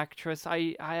same actress.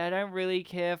 I don't really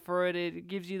care for it. It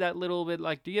gives you that little bit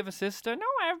like, do you have a sister? No,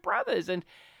 I have brothers. And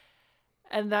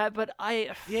that, but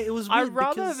I'd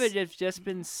rather have it have just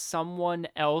been someone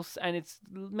else, and it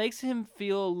makes him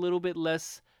feel a little bit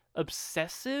less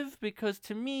obsessive, because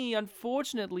to me,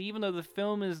 unfortunately, even though the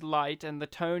film is light and the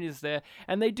tone is there,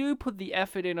 and they do put the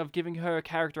effort in of giving her a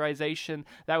characterization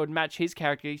that would match his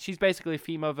character, she's basically a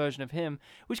female version of him,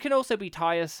 which can also be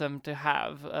tiresome to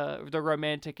have the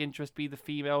romantic interest be the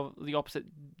female, the opposite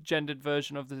gendered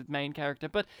version of the main character,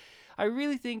 but I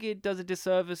really think it does a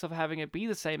disservice of having it be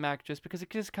the same actress because it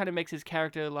just kind of makes his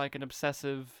character like an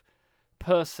obsessive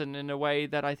person in a way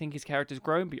that I think his character's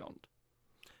grown beyond.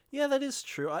 Yeah, that is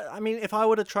true. I mean, if I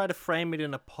were to try to frame it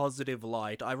in a positive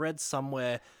light, I read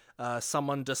somewhere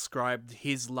someone described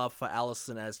his love for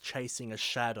Allison as chasing a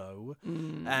shadow,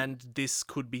 and this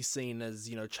could be seen as,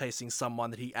 you know, chasing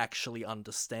someone that he actually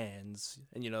understands.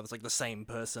 And, you know, it's like the same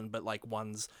person, but like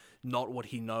one's not what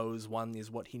he knows, one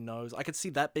is what he knows. I could see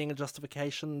that being a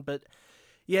justification, but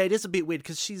yeah, it is a bit weird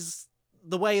because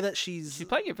the way that She's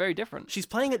playing it very different. she's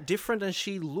playing it different, and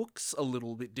she looks a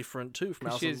little bit different too from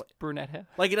She Allison. has brunette hair.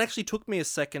 Like, it actually took me a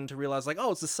second to realize, like,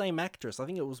 oh, it's the same actress. I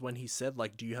think it was when he said,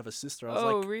 like, do you have a sister? I was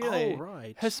Oh, like, really? oh,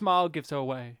 right. Her smile gives her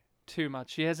away too much.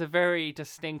 She has a very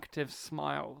distinctive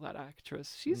smile, that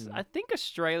actress. She's, I think,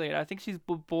 Australian. I think she's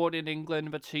born in England,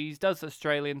 but she does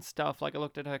Australian stuff. Like, I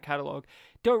looked at her catalogue.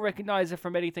 Don't recognize her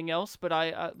from anything else, but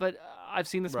I've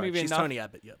seen this Right, movie she's enough. Tony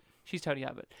Abbott, yep. She's Tony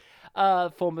Abbott.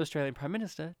 Former Australian Prime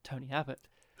Minister, Tony Abbott.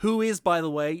 Who is, by the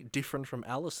way, different from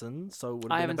Allison, so it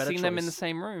would have I been a haven't better seen them in the choice.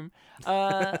 same room.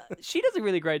 She does a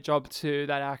really great job too,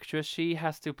 that actress. She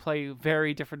has to play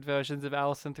very different versions of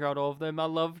Allison throughout all of them.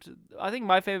 I think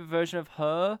my favorite version of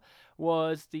her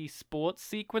was the sports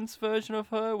sequence version of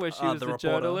her, where she was the the reporter,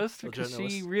 journalist, the because she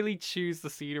journalist. really chews the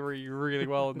scenery really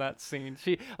well in that scene.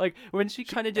 She, like, when she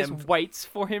kind of just waits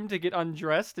for him to get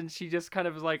undressed, and she just kind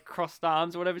of is like crossed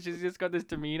arms or whatever. She's just got this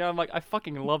demeanor. I'm like, I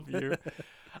fucking love you.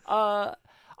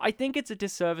 I think it's a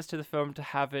disservice to the film to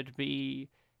have it be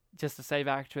just the same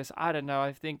actress. I don't know.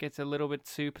 I think it's a little bit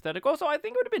too pathetic. Also, I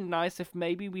think it would have been nice if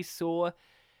maybe we saw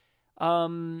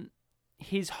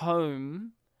his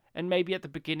home, and maybe at the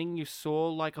beginning you saw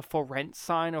like a for rent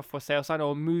sign or for sale sign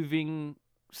or moving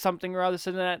something or other,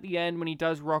 so then at the end when he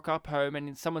does rock up home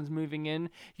and someone's moving in,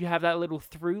 you have that little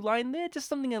through line there, just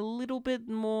something a little bit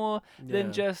more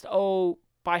than just, oh,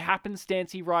 by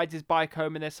happenstance he rides his bike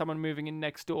home and there's someone moving in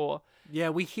next door. Yeah,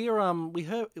 we hear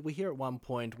at one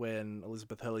point when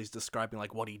Elizabeth Hurley's describing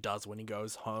like what he does when he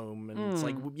goes home, and it's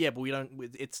like, yeah, but we don't.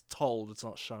 It's told, it's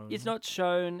not shown. It's not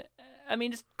shown. I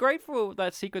mean, it's great for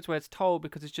that sequence where it's told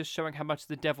because it's just showing how much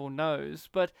the devil knows.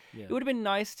 But it would have been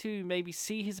nice to maybe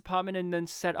see his apartment and then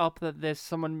set up that there's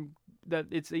someone that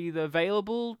it's either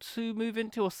available to move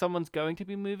into or someone's going to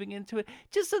be moving into it,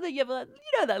 just so that you have that,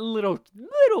 you know, that little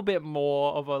bit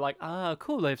more of a like,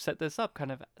 cool, they've set this up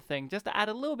kind of thing, just to add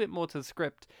a little bit more to the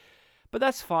script. But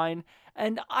that's fine.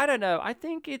 And I don't know, I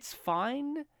think it's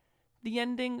fine. The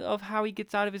ending of how he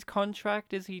gets out of his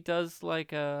contract is he does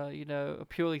like a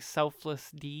purely selfless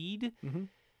deed. Mm-hmm.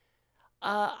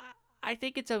 I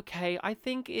think it's okay. I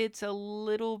think it's a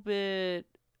little bit,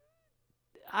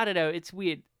 I don't know, it's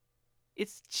weird.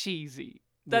 It's cheesy.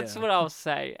 That's what I'll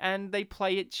say. And they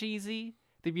play it cheesy.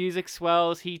 The music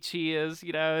swells, he cheers,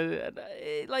 you know.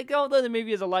 Like, although the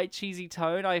movie has a light cheesy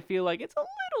tone, I feel like it's a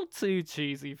little too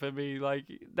cheesy for me. Like,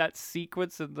 that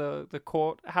sequence in the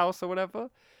courthouse or whatever.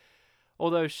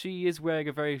 Although she is wearing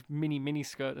a very mini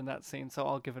skirt in that scene, so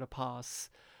I'll give it a pass.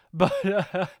 But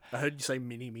I heard you say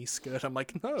mini-me skirt. I'm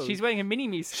like, no. she's wearing a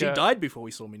mini skirt. She died before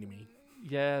we saw mini-me.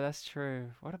 Yeah, that's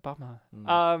true. What a bummer.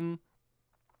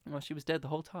 Well, she was dead the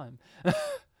whole time.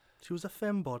 She was a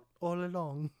fembot all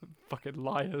along. Fucking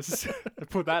liars.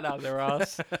 Put that out their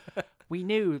ass. We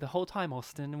knew the whole time,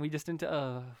 Austin, and we just didn't.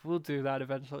 We'll do that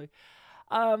eventually.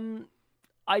 I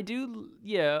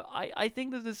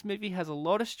think that this movie has a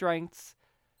lot of strengths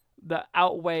that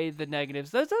outweigh the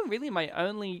negatives. Those are really my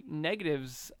only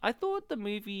negatives. I thought the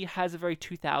movie has a very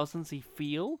 2000s-y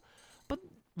feel, but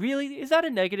really, is that a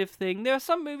negative thing? There are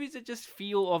some movies that just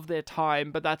feel of their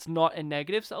time, but that's not a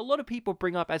negative. So a lot of people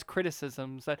bring up as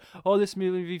criticisms that, oh, this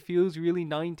movie feels really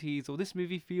 90s, or this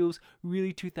movie feels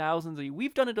really 2000s-y.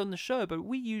 We've done it on the show, but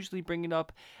we usually bring it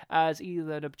up as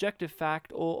either an objective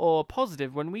fact or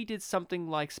positive. When we did something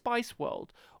like Spice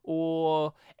World,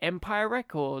 or Empire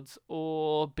Records,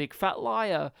 or Big Fat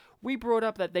Liar, we brought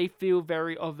up that they feel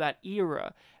very of that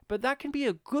era. But that can be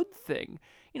a good thing.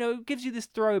 You know, it gives you this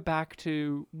throwback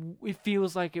to, it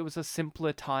feels like it was a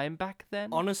simpler time back then.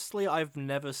 Honestly, I've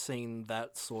never seen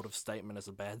that sort of statement as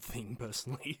a bad thing,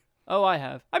 personally. Oh, I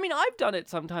have. I mean, I've done it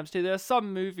sometimes too. There are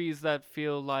some movies that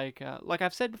feel like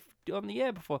I've said on the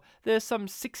air before, there's some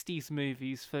 60s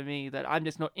movies for me that I'm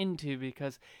just not into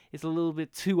because it's a little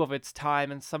bit too of its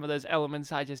time and some of those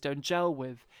elements I just don't gel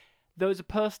with. Those are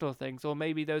personal things, or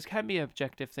maybe those can be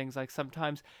objective things, like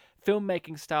sometimes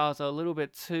filmmaking styles are a little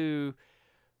bit too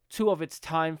of its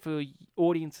time for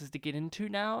audiences to get into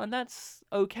now, and that's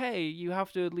okay. You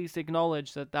have to at least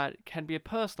acknowledge that can be a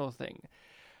personal thing,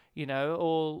 you know,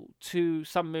 or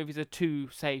some movies are too,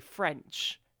 say,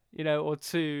 French, you know, or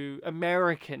too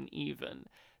American even.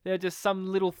 There are just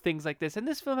some little things like this, and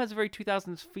this film has a very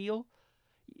 2000s feel.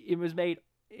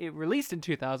 It released in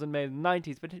 2000, made in the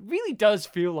 90s, but it really does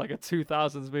feel like a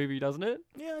 2000s movie, doesn't it?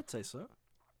 Yeah, I'd say so.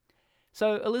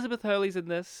 So Elizabeth Hurley's in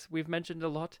this. We've mentioned a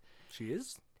lot. She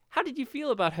is How did you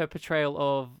feel about her portrayal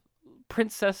of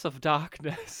Princess of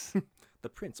Darkness? the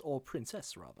prince, or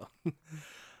princess rather.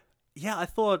 Yeah, I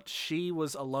thought she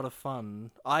was a lot of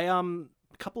fun. A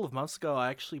couple of months ago, I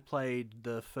actually played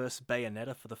the first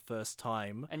Bayonetta for the first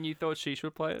time. And you thought she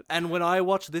should play it? And when I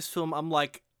watched this film, I'm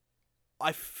like,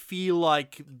 I feel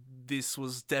like this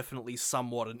was definitely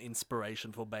somewhat an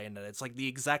inspiration for Bayonetta. It's like the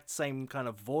exact same kind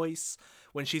of voice.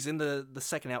 When she's in the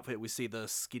second outfit, we see the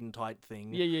skin tight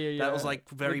thing. Yeah. That was like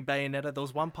very Bayonetta. There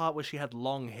was one part where she had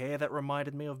long hair that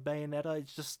reminded me of Bayonetta.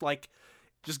 It's just like,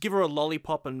 just give her a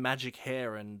lollipop and magic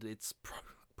hair, and it's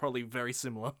probably very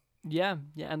similar. Yeah,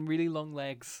 and really long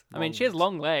legs. I mean, Long she has legs.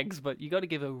 long legs, but you got to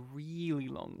give her really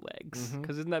long legs. Mhm.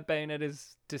 Because isn't that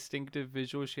Bayonetta's distinctive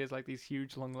visual? She has like these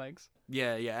huge long legs.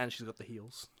 Yeah, and she's got the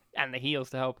heels. And the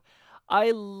heels to help.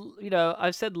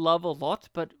 I've said love a lot,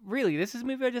 but really, this is a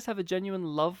movie I just have a genuine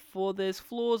love for. There's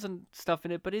flaws and stuff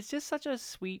in it, but it's just such a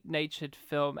sweet-natured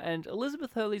film. And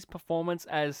Elizabeth Hurley's performance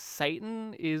as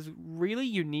Satan is really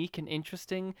unique and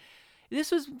interesting.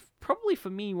 This was probably, for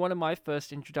me, one of my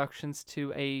first introductions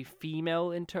to a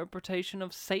female interpretation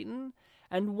of Satan,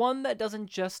 and one that doesn't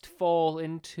just fall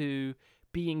into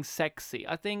being sexy.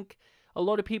 I think a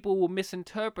lot of people will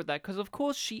misinterpret that, because of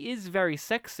course she is very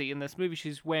sexy in this movie.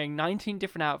 She's wearing 19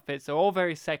 different outfits. They're all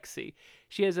very sexy.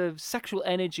 She has a sexual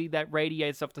energy that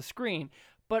radiates off the screen.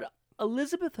 But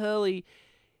Elizabeth Hurley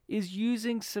is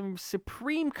using some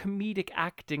supreme comedic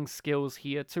acting skills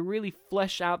here to really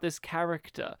flesh out this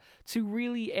character, to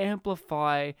really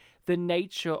amplify the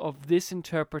nature of this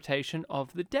interpretation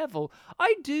of the devil.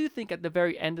 I do think at the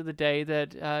very end of the day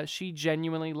that she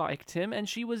genuinely liked him, and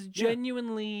she was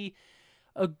genuinely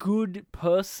a good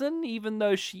person, even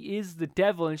though she is the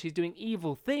devil and she's doing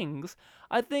evil things.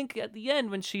 I think at the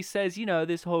end when she says,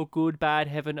 this whole good, bad,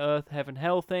 heaven, earth, heaven,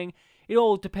 hell thing, it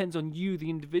all depends on you, the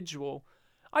individual.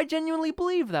 I genuinely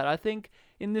believe that. I think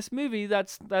in this movie,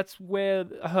 that's where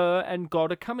her and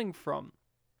God are coming from.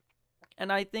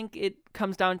 And I think it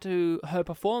comes down to her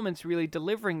performance really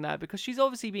delivering that, because she's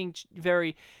obviously being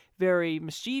very, very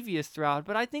mischievous throughout,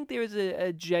 but I think there is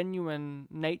a genuine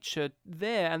nature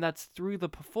there, and that's through the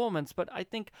performance. But I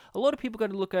think a lot of people are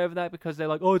going to look over that because they're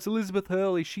like, oh, it's Elizabeth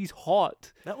Hurley, she's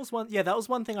hot. That was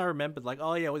one thing I remembered. Like,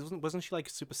 oh yeah, wasn't she like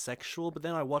super sexual? But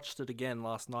then I watched it again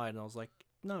last night, and I was like,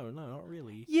 no, not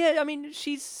really. Yeah, I mean,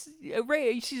 she's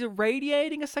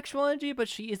irradiating a sexual energy, but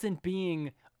she isn't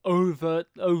being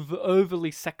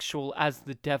overly sexual as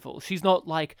the devil. She's not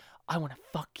like, I want to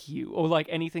fuck you, or like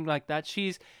anything like that.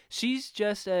 She's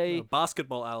just a... No,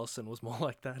 Basketball Allison was more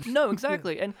like that. No,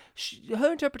 exactly. And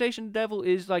her interpretation of the devil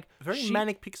is like... Very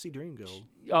manic pixie dream girl.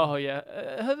 Oh, yeah.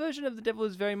 Her version of the devil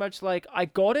is very much like, I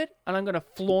got it, and I'm going to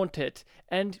flaunt it.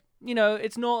 And,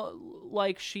 it's not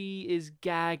like she is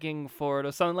gagging for it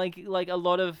or something. Like a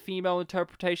lot of female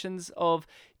interpretations of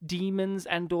demons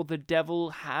and or the devil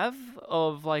have,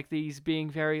 of like these being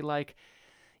very like,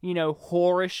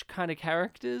 whorish kind of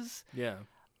characters. Yeah.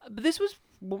 But this was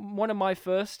one of my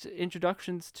first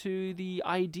introductions to the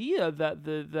idea that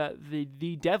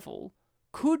the devil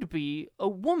could be a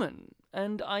woman,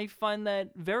 and I find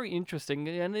that very interesting.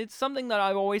 And it's something that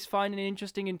I always find an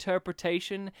interesting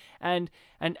interpretation and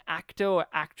an actor or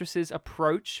actress's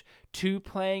approach to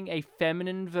playing a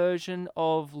feminine version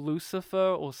of Lucifer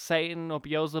or Satan or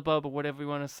Beelzebub or whatever you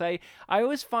want to say. I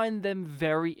always find them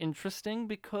very interesting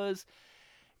because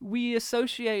we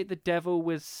associate the devil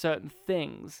with certain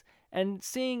things, and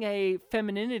seeing a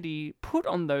femininity put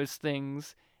on those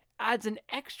things adds an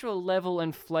extra level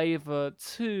and flavor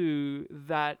to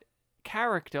that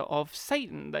character of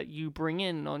Satan that you bring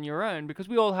in on your own, because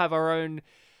we all have our own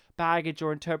baggage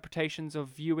or interpretations of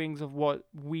viewings of what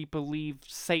we believe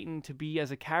Satan to be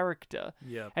as a character.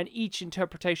 Yeah. And each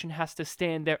interpretation has to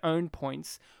stand their own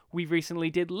points. We recently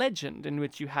did Legend, in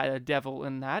which you had a devil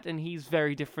in that, and he's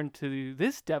very different to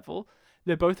this devil.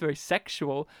 They're both very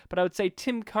sexual, but I would say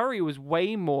Tim Curry was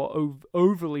way more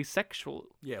overly sexual.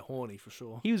 Yeah, horny for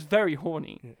sure. He was very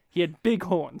horny. Yeah. He had big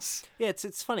horns. Yeah,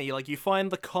 it's funny. Like, you find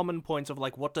the common points of,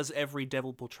 like, what does every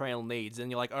devil portrayal needs?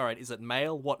 And you're like, all right, is it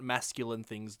male? What masculine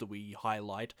things do we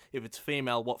highlight? If it's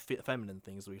female, what feminine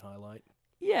things do we highlight?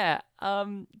 Yeah.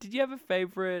 Did you have a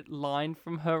favorite line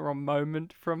from her or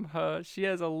moment from her? She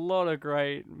has a lot of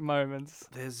great moments.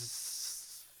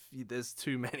 There's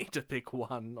too many to pick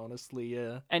one, honestly,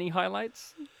 yeah. Any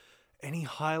highlights? Any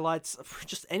highlights?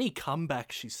 Just any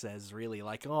comeback she says, really.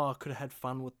 Like, oh, I could have had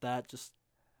fun with that. Just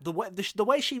the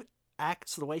way she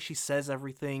acts, the way she says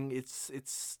everything, it's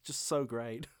just so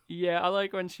great. Yeah, I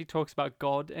like when she talks about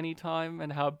God anytime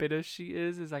and how bitter she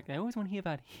is. It's like, I always want to hear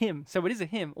about him. So it is a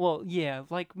him. Well, yeah,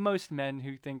 like most men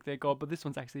who think they're God, but this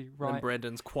one's actually right. And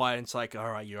Brendan's quiet and it's like,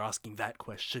 all right, you're asking that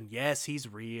question. Yes, he's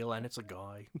real and it's a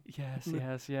guy. Yes.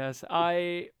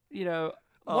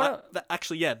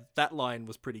 Actually, yeah, that line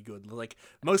was pretty good. Like,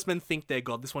 most men think they're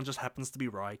God. This one just happens to be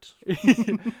right.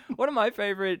 One of my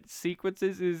favorite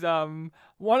sequences is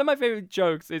one of my favorite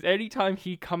jokes is anytime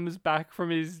he comes back from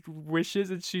his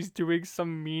wishes and she's doing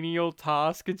some menial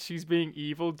task and she's being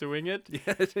evil doing it.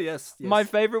 Yes. My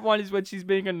favorite one is when she's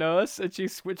being a nurse and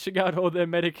she's switching out all their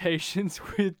medications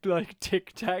with like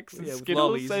Tic Tacs and with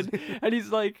Skittles, lollies. and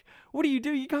he's like, "What do?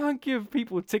 You can't give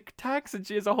people Tic Tacs." And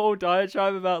she has a whole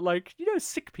diatribe about like,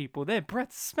 sick people, their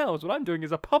breath smells. What I'm doing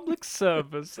is a public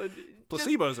service. And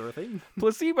Placebos are a thing.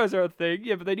 Placebos are a thing,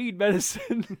 yeah, but they need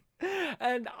medicine.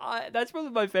 And that's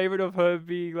probably my favorite of her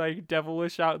being like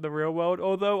devilish out in the real world.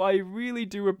 Although I really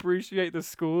do appreciate the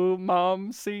school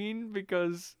mom scene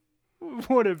because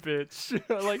what a bitch.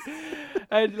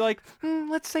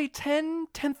 Let's say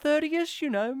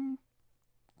 10:30ish,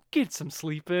 get some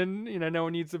sleep in. No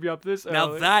one needs to be up this early.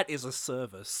 Now that is a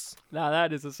service.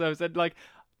 And like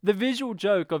the visual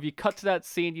joke of you cut to that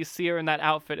scene, you see her in that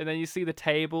outfit, and then you see the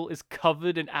table is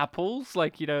covered in apples.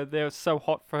 Like, they're so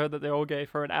hot for her that they all gave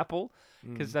her an apple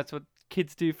because that's what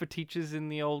kids do for teachers in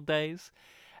the old days.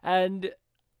 And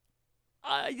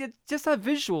just that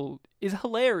visual is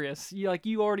hilarious.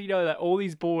 You already know that all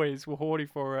these boys were horny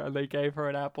for her and they gave her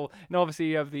an apple. And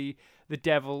obviously you have the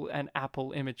devil and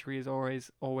apple imagery is always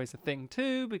a thing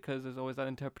too, because there's always that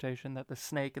interpretation that the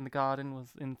snake in the garden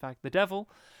was in fact the devil.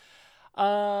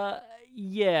 I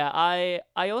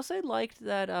also liked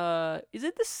that, is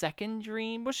it the second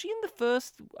dream? Was she in the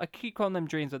first? I keep calling them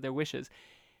dreams, but they're wishes.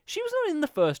 She was not in the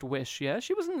first wish, yeah?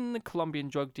 She wasn't in the Colombian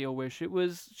drug deal wish. It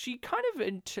was, she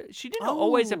didn't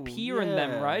always appear in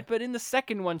them, right? But in the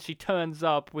second one, she turns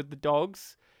up with the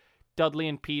dogs, Dudley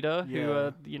and Peter, who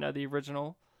are, the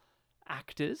original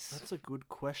actors. That's a good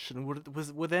question.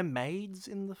 Were there maids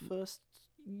in the first?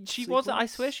 She wasn't. I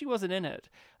swear she wasn't in it.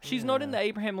 She's not in the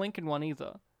Abraham Lincoln one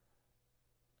either.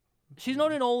 She's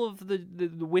not in all of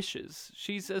the wishes.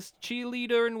 She's a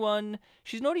cheerleader in one.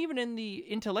 She's not even in the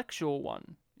intellectual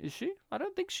one, is she? I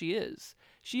don't think she is.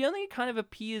 She only kind of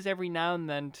appears every now and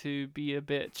then to be a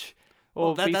bitch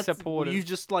or be supportive. You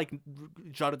just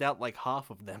jotted out half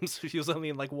of them, so she was only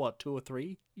in 2 or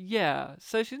 3. Yeah,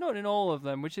 so she's not in all of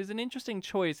them, which is an interesting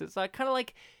choice. It's kind of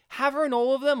have her in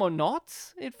all of them or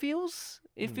not. It feels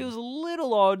a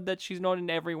little odd that she's not in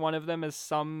every one of them as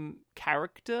some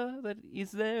character that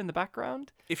is there in the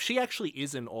background. If she actually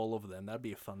is in all of them, that'd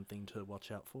be a fun thing to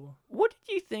watch out for. What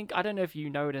did you think? I don't know if you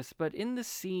noticed, but in the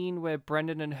scene where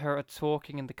Brendan and her are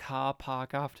talking in the car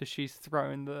park after she's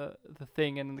thrown the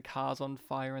thing and the car's on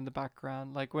fire in the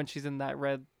background, when she's in that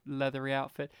red leathery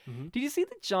outfit, did you see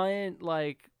the giant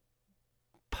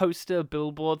poster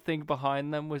billboard thing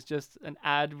behind them was just an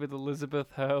ad with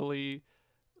Elizabeth Hurley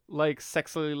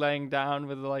sexually laying down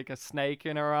with a snake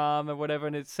in her arm or whatever,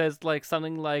 and it says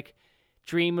something like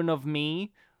 "dreaming of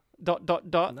me." ... No,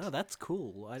 that's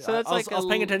cool. I was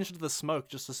paying attention to the smoke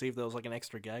just to see if there was an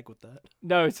extra gag with that.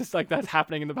 No, it's just that's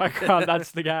happening in the background.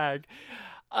 That's the gag.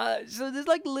 So there's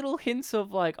little hints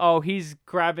of he's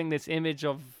grabbing this image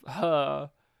of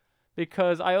her,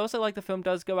 because I also the film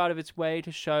does go out of its way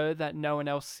to show that no one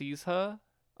else sees her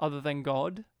other than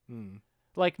God.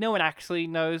 No one actually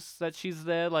knows that she's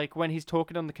there. When he's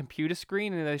talking on the computer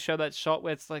screen and they show that shot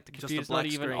where it's the computer's not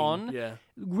even screen. on. Yeah.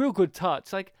 Real good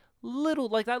touch. That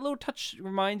little touch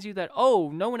reminds you that,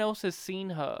 no one else has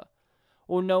seen her.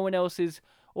 Or no one else is...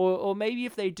 Or maybe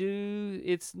if they do,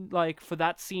 it's for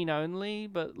that scene only,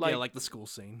 but Yeah, the school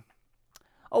scene.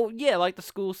 Oh, yeah, the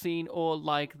school scene, or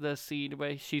the scene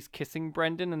where she's kissing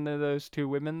Brendan and there are those two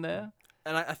women there.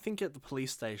 And I think at the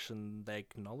police station,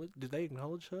 did they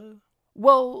acknowledge her?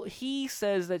 Well, he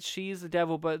says that she's the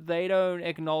devil, but they don't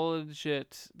acknowledge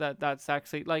it, that's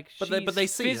actually, But they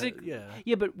see her, yeah.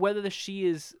 Yeah, but whether she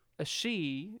is a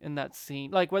she in that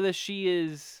scene, whether she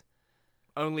is...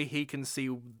 Only he can see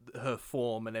her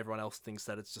form, and everyone else thinks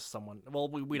that it's just someone. Well,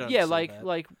 we don't. Yeah, see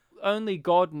that. only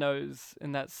God knows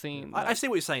in that scene. I see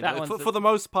what you're saying. For the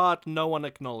most part, no one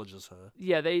acknowledges her.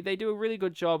 Yeah, they do a really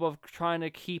good job of trying to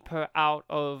keep her out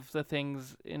of the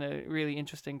things in a really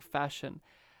interesting fashion.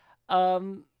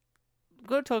 I'm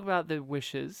going to talk about the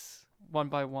wishes one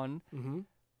by one. Mm-hmm.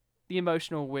 The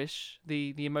emotional wish,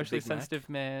 the emotionally sensitive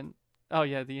man. Oh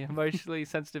yeah, the emotionally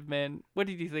sensitive man. What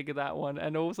did you think of that one?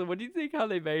 And also, what do you think how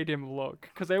they made him look?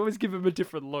 Because they always give him a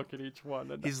different look in each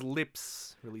one. And His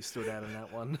lips really stood out in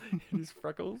that one. his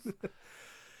freckles.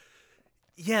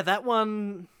 Yeah, that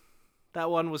one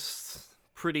was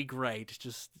pretty great.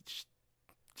 Just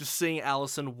seeing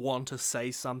Allison want to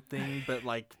say something, but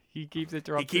like He keeps he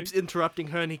interrupting. keeps interrupting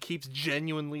her, and he keeps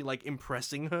genuinely like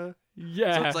impressing her.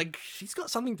 Yeah. So it's like she's got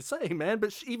something to say, man,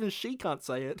 but even she can't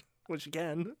say it. Well, she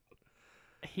can.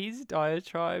 His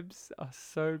diatribes are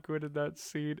so good in that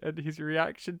scene, and his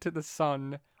reaction to the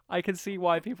sun. I can see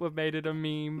why people have made it a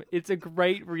meme. It's a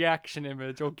great reaction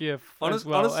image or GIF as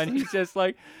well. And he's just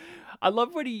like, I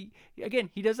love when he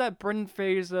does that Brendan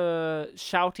Fraser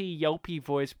shouty, yelpy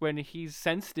voice when he's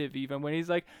sensitive, even when he's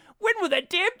like, when will that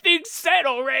damn thing set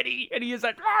already? And he has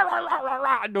that rah, rah, rah, rah,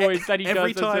 rah noise that he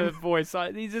Every does as a time. voice.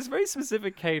 He's just very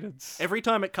specific cadence. Every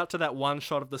time it cut to that one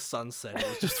shot of the sunset, it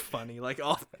was just funny. Like,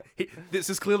 oh, this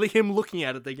is clearly him looking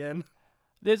at it again.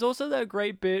 There's also that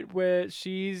great bit where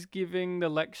she's giving the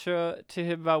lecture to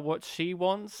him about what she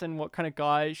wants and what kind of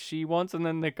guy she wants, and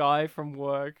then the guy from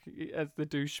work as the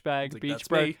douchebag like, beach "That's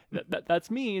bro, me." that's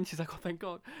me, and she's like, oh, thank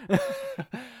God.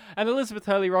 And Elizabeth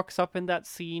Hurley rocks up in that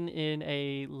scene in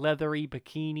a leathery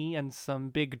bikini and some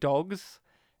big dogs,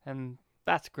 and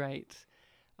that's great.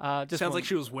 Sounds like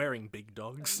she was wearing big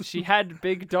dogs. she had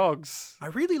big dogs. I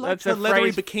really liked That's her a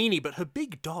leathery phrase- bikini, but her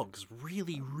big dogs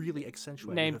really, really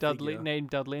accentuated Named her Dudley, figure.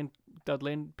 named Dudley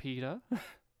and Peter,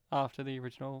 after the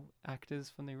original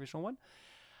actors from the original one.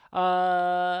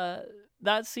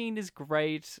 That scene is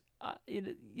great.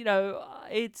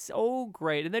 It's all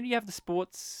great, and then you have the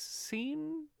sports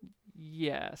scene.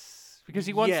 Yes, because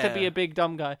he wants to be Yeah. a big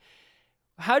dumb guy.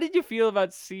 How did you feel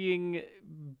about seeing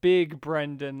Big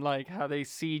Brendan, like how they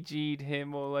CG'd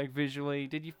him or like visually?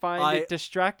 Did you find it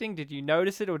distracting? Did you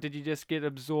notice it, or did you just get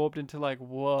absorbed into like,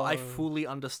 whoa? I fully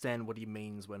understand what he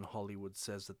means when Hollywood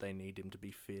says that they need him to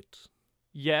be fit.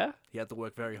 Yeah? He had to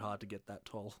work very hard to get that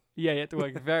tall. Yeah, you have to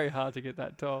work very hard to get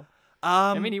that tall.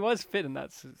 I I mean, he was fit in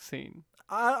that scene.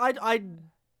 I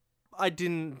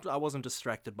wasn't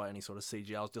distracted by any sort of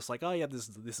CG. I was just like, oh yeah, this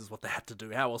is what they had to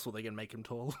do. How else were they gonna make him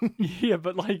tall? Yeah,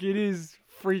 but like it is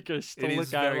freakish to It look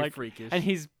is at. very Like, freakish. and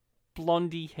his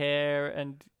blondie hair,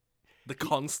 and The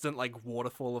constant like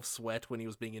waterfall of sweat when he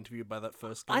was being interviewed by that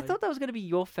first guy. I thought that was gonna be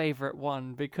your favorite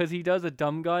one because he does a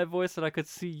dumb guy voice that I could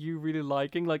see you really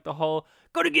liking, like the whole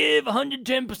 "gotta give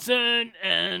 110%,"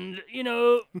 and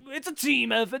it's a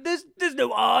team effort. There's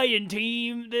no I in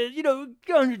team. There's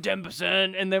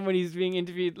 110%, and then when he's being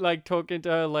interviewed, like talking to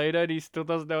her later, and he still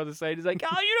doesn't know what to say. He's like,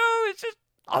 it's just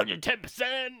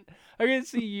 110%. I can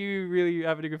see you really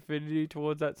having an affinity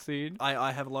towards that scene.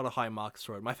 I have a lot of high marks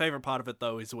for it. My favorite part of it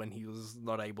though is when he was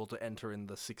not able to enter in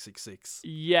the 666.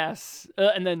 Yes.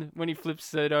 And then when he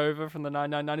flips it over from the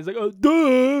 999, he's like, oh,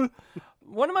 duh!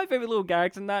 One of my favorite little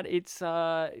gags in that, it's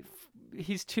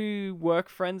his two work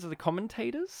friends are the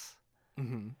commentators.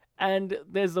 Mm-hmm. And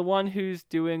there's the one who's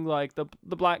doing, like, the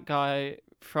black guy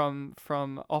from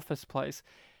Office Place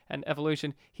and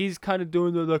Evolution. He's kind of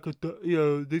doing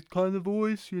this kind of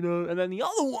voice, and then the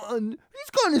other one, he's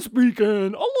kind of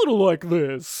speaking a little like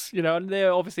this, and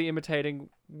they're obviously imitating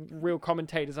real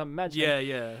commentators, I'm imagining.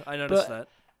 Yeah, I noticed But- that.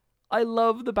 I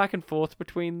love the back and forth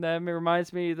between them. It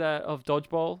reminds me of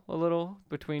Dodgeball a little,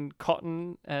 between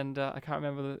Cotton and I can't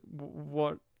remember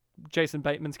what Jason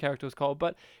Bateman's character was called,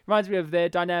 but it reminds me of their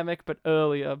dynamic, but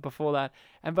earlier, before that.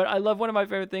 But I love, one of my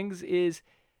favorite things is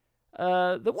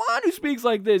the one who speaks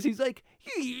like this. He's like,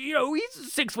 he's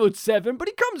 6'7", but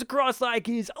he comes across like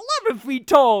he's 11 feet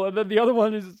tall. And then the other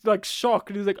one is like shocked,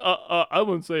 and he's like, I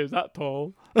wouldn't say he's that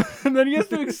tall. And then he has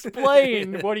to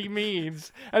explain what he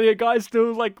means, and the guy's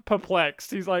still like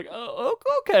perplexed. He's like,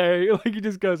 okay, like he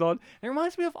just goes on. It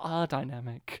reminds me of our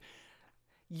dynamic.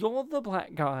 You're the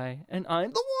black guy, and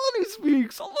I'm the one who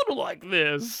speaks a little like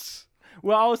this.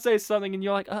 Well, I'll say something, and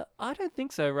you're like, I don't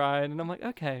think so, Ryan. And I'm like,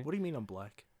 okay. What do you mean I'm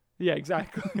black? Yeah,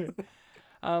 exactly.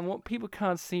 What people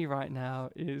can't see right now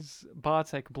is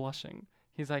Bartek blushing.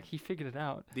 He's like, he figured it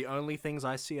out. The only things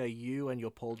I see are you and your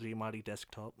Paul Giamatti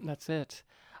desktop. That's it.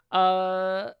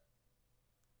 The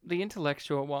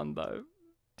intellectual one, though.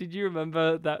 Did you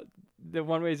remember that the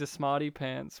one where he's a smarty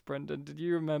pants, Brendan? Did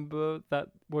you remember that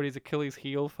what his Achilles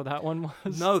heel for that one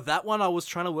was? No, that one I was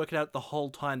trying to work it out the whole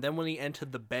time. Then when he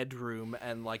entered the bedroom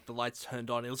and like the lights turned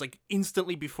on, it was like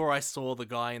instantly before I saw the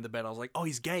guy in the bed, I was like, oh,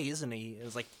 he's gay, isn't he? It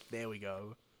was like, there we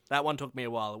go. That one took me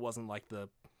a while. It wasn't like the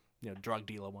drug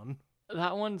dealer one.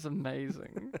 That one's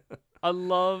amazing. I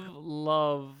love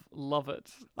it.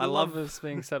 I love this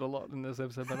being said a lot in this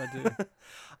episode, but I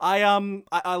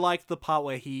do. I like the part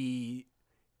where he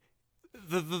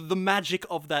the magic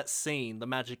of that scene, the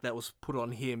magic that was put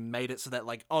on him, made it so that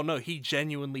like, oh no, he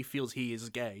genuinely feels he is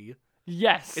gay.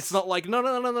 Yes. It's not like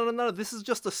no. This is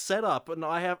just a setup, and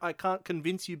I can't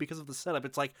convince you because of the setup.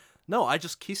 It's like, no, I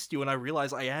just kissed you, and I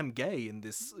realize I am gay in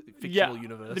this fictional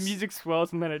universe. The music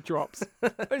swells and then it drops.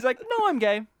 He's like, no, I'm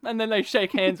gay. And then they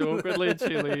shake hands awkwardly and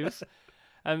she leaves.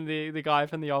 And the guy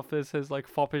from the office has like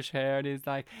foppish hair and he's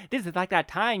like, this is like that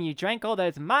time you drank all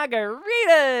those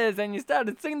margaritas and you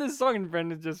started singing this song, and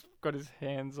Brendan just got his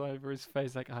hands over his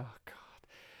face like, oh God.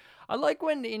 I like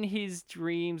when in his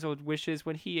dreams or wishes,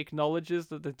 when he acknowledges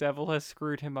that the devil has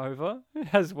screwed him over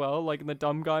as well, like in the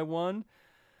dumb guy one.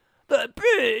 That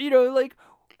bitch, like,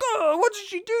 oh, what did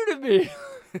she do to me?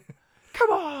 Come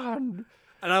on.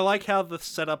 And I like how the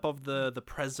setup of the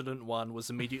president one was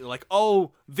immediately like,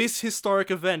 oh, this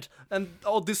historic event, and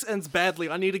oh, this ends badly.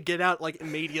 I need to get out like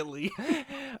immediately.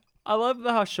 I love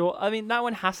how short. I mean, that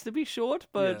one has to be short,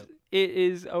 but it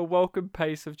is a welcome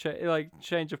pace of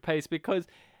change of pace because.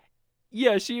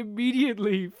 Yeah, she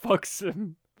immediately fucks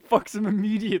him. Fucks him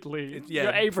immediately. Yeah.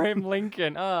 You're Abraham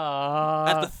Lincoln.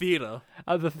 At the theater.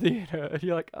 At the theater.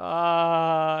 You're like,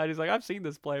 And he's like, I've seen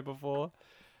this play before.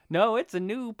 No, it's a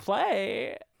new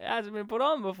play. It hasn't been put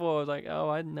on before. I was like, oh,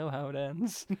 I know how it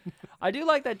ends. I do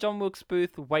like that John Wilkes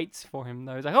Booth waits for him,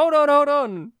 though. He's like, hold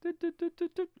on.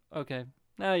 Okay,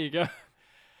 now you go.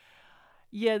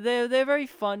 Yeah, they're very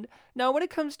fun. Now, when it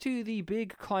comes to the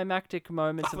big climactic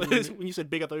moments of the movie, when you said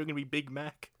big, I thought you were going to be Big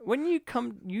Mac. When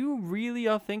you really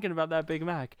are thinking about that Big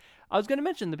Mac. I was going to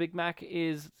mention the Big Mac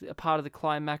is a part of the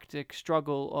climactic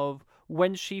struggle of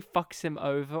when she fucks him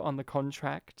over on the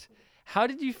contract. How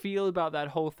did you feel about that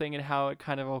whole thing and how it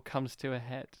kind of all comes to a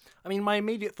head? I mean, my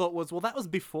immediate thought was, well, that was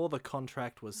before the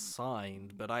contract was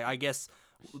signed, but I guess...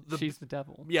 She's the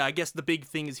devil. Yeah, I guess the big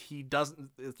thing is he doesn't...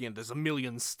 there's a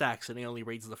million stacks and he only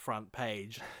reads the front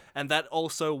page. And that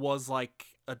also was like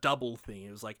a double thing.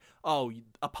 It was like, oh,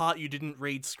 a part you didn't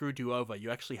read screwed you over.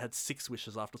 You actually had 6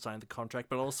 wishes after signing the contract,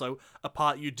 but also a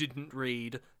part you didn't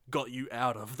read got you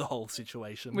out of the whole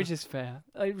situation. Which is fair.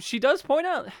 She does point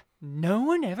out, no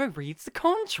one ever reads the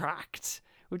contract.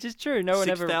 Which is true. No one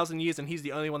ever... 6,000 years, and he's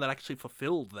the only one that actually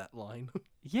fulfilled that line.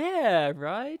 Yeah,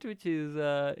 right? Which is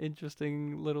an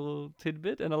interesting little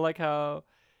tidbit. And I like how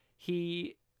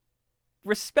he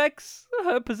respects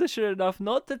her position enough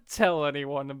not to tell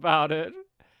anyone about it.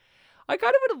 I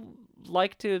kind of would have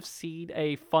liked to have seen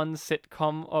a fun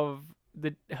sitcom of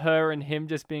her and him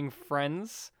just being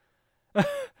friends.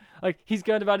 Like, he's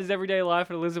going about his everyday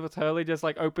life, and Elizabeth Hurley just,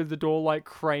 like, opens the door like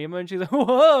Kramer, and she's like,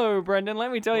 whoa, Brendan,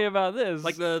 let me tell you about this.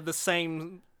 Like, the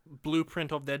same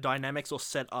blueprint of their dynamics or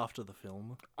set after the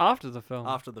film. After the film.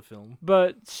 After the film.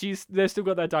 But they've still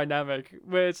got that dynamic,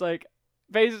 where it's like,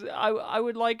 basically, I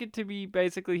would like it to be,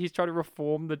 basically, he's trying to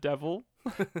reform the devil.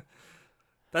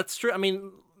 That's true. I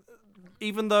mean,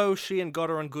 even though she and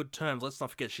God are on good terms, let's not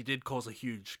forget she did cause a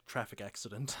huge traffic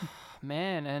accident.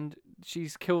 Man, and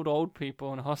she's killed old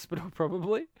people in a hospital,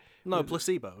 probably. No,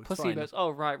 placebo. Placebos. Oh,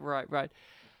 right.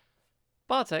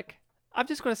 Bartek, I'm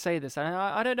just going to say this, and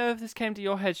I don't know if this came to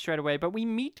your head straight away, but we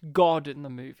meet God in the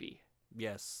movie.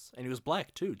 Yes, and he was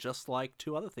black too, just like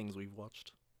 2 other things we've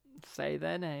watched. Say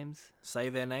their names.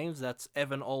 That's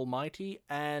Evan Almighty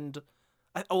and...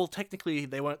 well, technically,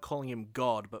 they weren't calling him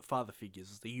God, but father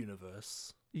figures, the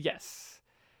universe. Yes.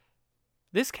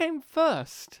 This came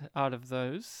first out of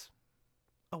those.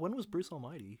 Oh, when was Bruce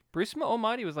Almighty? Bruce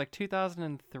Almighty was like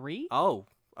 2003. Oh,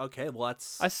 okay. Well,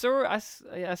 that's... I saw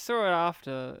it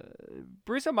after.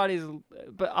 Bruce Almighty's...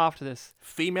 But after this.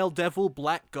 Female devil,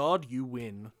 black god, you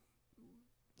win.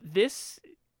 This...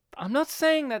 I'm not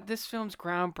saying that this film's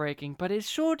groundbreaking, but it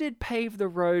sure did pave the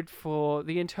road for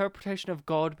the interpretation of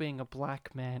God being a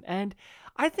black man, and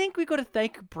I think we got to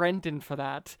thank Brendan for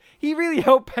that. He really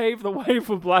helped pave the way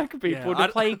for black people to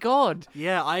play God.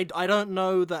 Yeah, I don't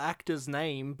know the actor's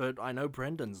name, but I know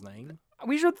Brendan's name.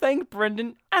 We should thank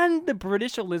Brendan and the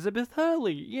British Elizabeth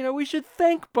Hurley. We should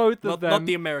thank both of them. Not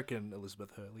the American Elizabeth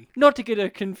Hurley. Not to get her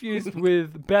confused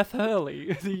with Beth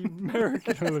Hurley, the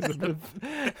American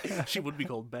Elizabeth. She would be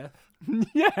called Beth.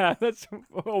 Yeah,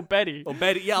 or Betty. Or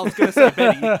Betty, yeah, I was going to say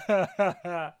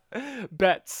Betty.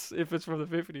 Betts, if it's from the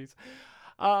 50s.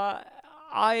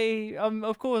 I am,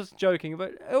 of course, joking,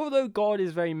 but although God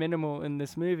is very minimal in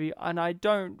this movie, and I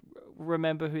don't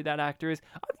remember who that actor is,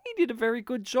 I think he did a very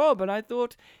good job, and I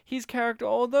thought his character,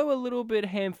 although a little bit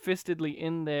ham-fistedly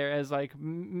in there as like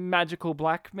magical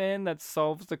black man that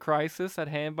solves the crisis at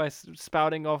hand by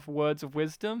spouting off words of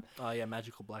wisdom. Oh yeah,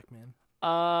 magical black man.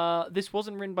 This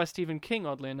wasn't written by Stephen King,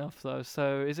 oddly enough, though.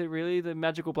 So is it really the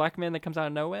magical black man that comes out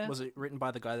of nowhere? Was it written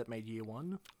by the guy that made Year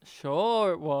One?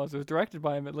 Sure, it was. It was directed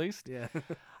by him, at least. Yeah.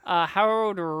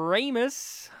 Harold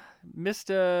Ramis,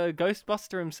 Mr.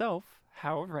 Ghostbuster himself,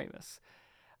 Harold Ramis.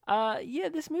 Yeah,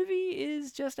 this movie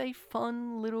is just a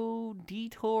fun little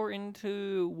detour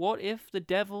into what if the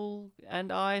devil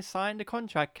and I signed a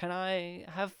contract. Can I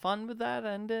have fun with that?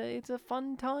 And it's a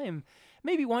fun time.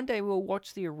 Maybe one day we'll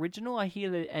watch the original. I hear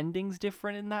the ending's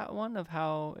different in that one of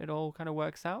how it all kind of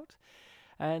works out.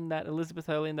 And that Elizabeth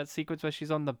Hurley in that sequence where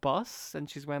she's on the bus and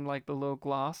she's wearing like the little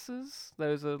glasses.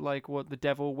 Those are like what the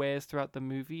devil wears throughout the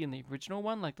movie in the original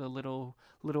one, like the little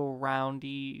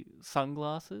roundy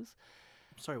sunglasses.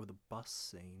 I'm sorry, with the bus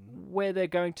scene. Where they're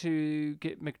going to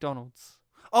get McDonald's.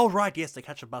 Oh, right, yes, they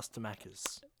catch a bus to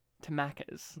Macca's. To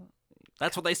Macca's.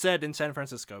 That's what they said in San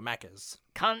Francisco, Macca's.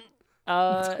 Cunt.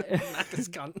 Macca's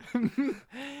cunt.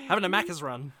 Having a Macca's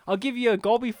run. I'll give you a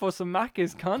gobby for some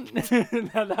Macca's, cunt.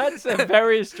 Now that's a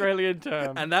very Australian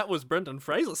term. And that was Brendan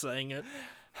Fraser saying it.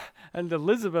 And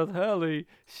Elizabeth Hurley,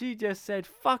 she just said,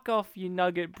 "Fuck off, you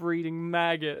nugget breeding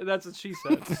maggot." That's what she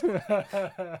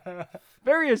said.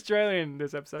 Very Australian,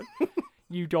 this episode.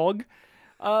 You dog.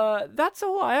 That's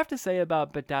all I have to say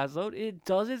about Bedazzled. It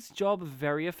does its job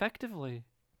very effectively.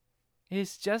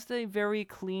 It's just a very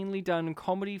cleanly done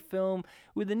comedy film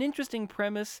with an interesting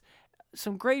premise,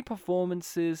 some great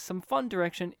performances, some fun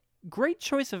direction, great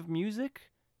choice of music.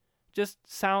 Just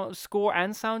score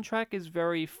and soundtrack is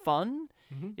very fun.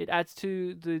 Mm-hmm. It adds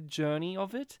to the journey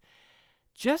of it.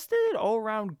 Just an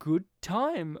all-around good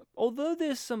time. Although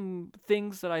there's some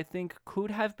things that I think could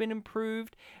have been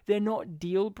improved, they're not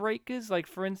deal breakers. Like,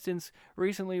 for instance,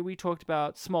 recently we talked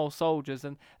about Small Soldiers,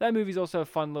 and that movie's also a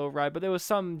fun little ride, but there were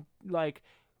some, like,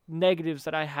 negatives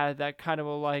that I had that kind of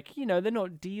were like, you know, they're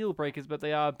not deal breakers, but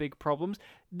they are big problems.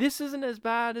 This isn't as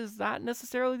bad as that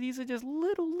necessarily. These are just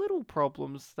little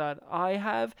problems that I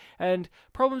have, and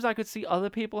problems I could see other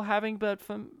people having, but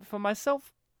for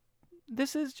myself,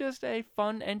 this is just a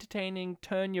fun, entertaining,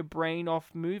 turn your brain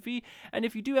off movie. And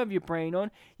if you do have your brain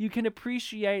on, you can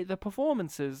appreciate the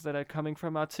performances that are coming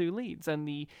from our two leads and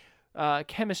the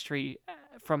chemistry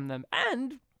from them.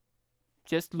 And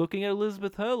just looking at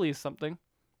Elizabeth Hurley is something.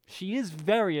 She is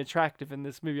very attractive in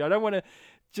this movie. I don't want to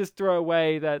just throw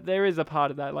away that there is a part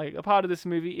of that. Like, a part of this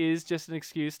movie is just an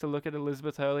excuse to look at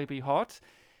Elizabeth Hurley be hot.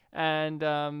 And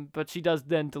but she does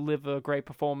then deliver a great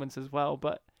performance as well.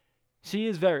 But she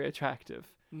is very attractive.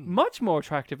 Much more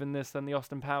attractive in this than the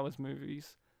Austin Powers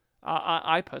movies.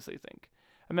 I personally think.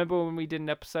 I remember when we did an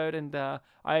episode and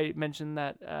I mentioned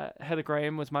that Heather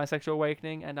Graham was my sexual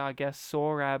awakening, and our guest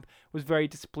Sorab was very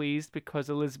displeased because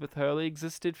Elizabeth Hurley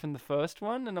existed from the first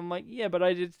one. And I'm like, yeah, but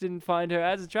I just didn't find her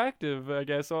as attractive, I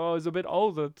guess. Or I was a bit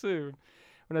older too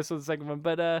when I saw the second one.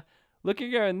 But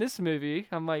looking at her in this movie,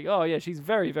 I'm like, oh yeah, she's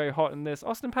very, very hot in this.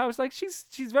 Austin Powers, like, she's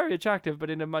very attractive, but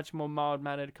in a much more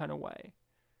mild-mannered kind of way.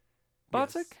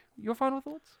 Bartek, yes. Your final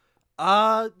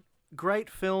thoughts? Great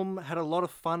film. Had a lot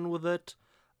of fun with it.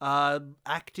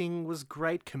 Acting was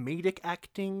great. Comedic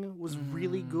acting was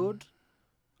really good.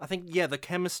 I think, yeah, the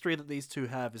chemistry that these two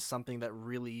have is something that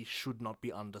really should not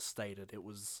be understated. It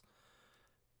was,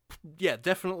 yeah,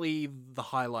 definitely the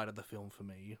highlight of the film for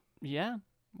me. Yeah.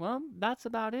 Well, that's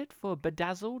about it for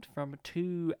Bedazzled from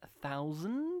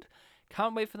 2000.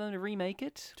 Can't wait for them to remake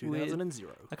it. 2000.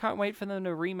 I can't wait for them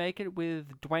to remake it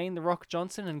with Dwayne "The Rock"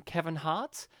 Johnson and Kevin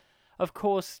Hart. Of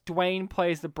course, Dwayne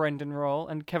plays the Brendan role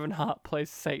and Kevin Hart plays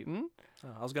Satan. Oh,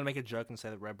 I was going to make a joke and say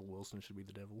that Rebel Wilson should be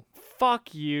the devil.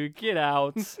 Fuck you. Get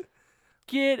out.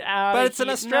 Get out. But it's an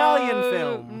Australian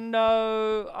film.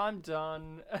 No, I'm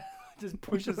done. Just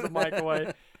pushes the mic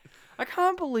away. I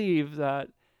can't believe that.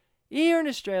 Here in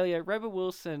Australia, Rebel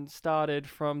Wilson started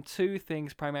from two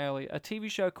things primarily. A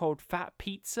TV show called Fat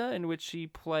Pizza, in which she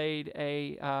played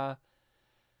a...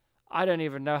 I don't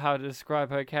even know how to describe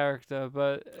her character,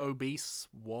 but... Obese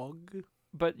wog?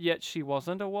 But yet she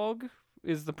wasn't a wog,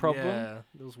 is the problem. Yeah,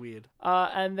 it was weird.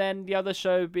 And then the other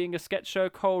show being a sketch show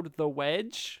called The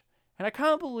Wedge. And I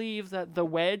can't believe that The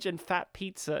Wedge and Fat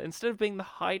Pizza, instead of being the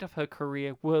height of her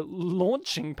career, were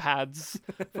launching pads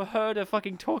for her to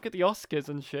fucking talk at the Oscars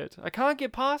and shit. I can't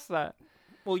get past that.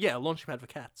 Well, yeah, launching pad for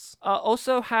cats.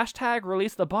 Also, hashtag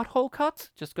release the butthole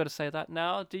cut. Just got to say that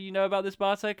now. Do you know about this,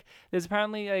 Bartek? There's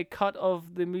apparently a cut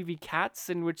of the movie Cats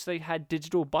in which they had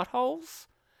digital buttholes.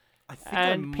 I think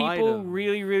and people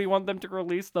really, really want them to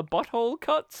release the butthole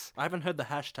cuts. I haven't heard the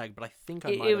hashtag, but I think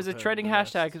I might It was a trending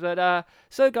hashtag. But,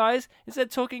 so, guys, instead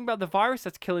of talking about the virus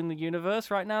that's killing the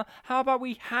universe right now, how about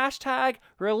we hashtag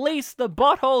release the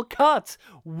butthole cuts?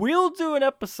 We'll do an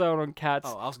episode on Cats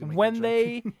I was gonna make when that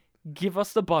joke. they give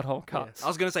us the butthole cuts. I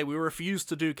was gonna say we refuse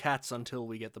to do cats until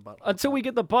we get the butthole. Until we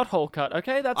get the butthole cut,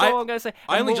 okay? That's all I'm going to say.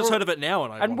 I And only we'll- just heard of it now,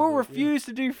 and we'll refuse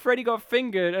to do Freddy Got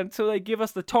Fingered until they give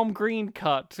us the Tom Green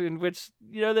cut, in which,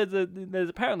 there's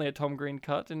apparently a Tom Green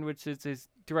cut, in which it's his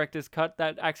director's cut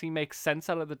that actually makes sense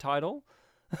out of the title.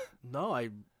 No,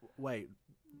 wait.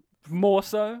 More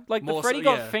so. Like, the More so, Freddy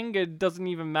Got yeah. Fingered doesn't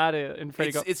even matter in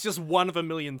Freddy Got... It's just one of a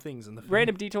million things in the film.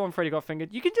 Random detail on Freddy Got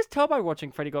Fingered. You can just tell by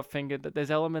watching Freddy Got Fingered that there's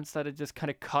elements that are just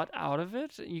kind of cut out of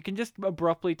it. You can just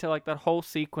abruptly tell, like, that whole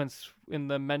sequence in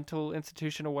the mental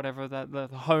institution or whatever, that the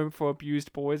home for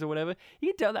abused boys or whatever. You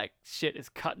can tell that shit is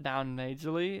cut down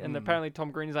majorly. And apparently Tom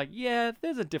Green is like, yeah,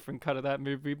 there's a different cut of that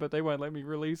movie, but they won't let me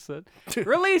release it.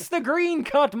 Release the green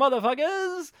cut,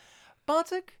 motherfuckers!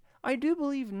 Bartek, I do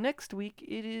believe next week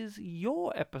it is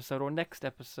your episode, or next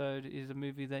episode is a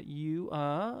movie that you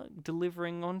are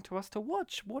delivering on to us to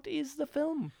watch. What is the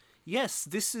film? Yes,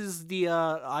 this is the.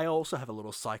 I also have a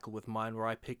little cycle with mine where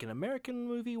I pick an American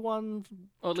movie one,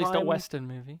 Or at least a time. Western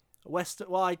movie. Western.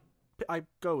 Well, I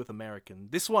go with American.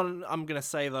 This one I'm gonna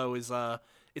say though is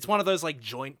it's one of those like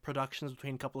joint productions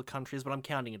between a couple of countries, but I'm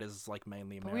counting it as like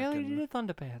mainly But American. we already did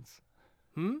Thunderpants.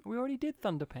 We already did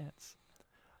Thunderpants.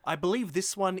 I believe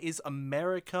this one is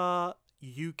America,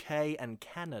 UK, and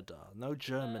Canada. No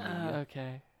Germany.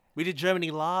 Okay. We did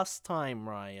Germany last time,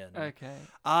 Ryan. Okay.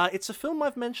 It's a film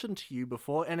I've mentioned to you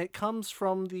before, and it comes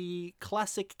from the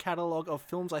classic catalogue of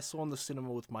films I saw in the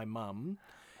cinema with my mum.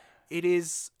 It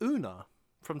is Una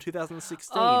from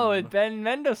 2016. Oh, and Ben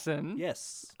Mendelsohn.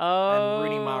 Yes. Oh. And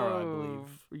Rooney Mara, I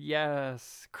believe.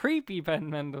 Yes. Creepy Ben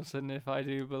Mendelsohn, if I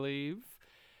do believe.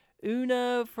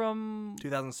 Una from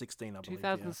 2016, I believe.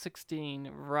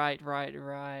 2016. Right.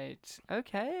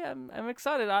 Okay, I'm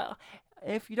excited.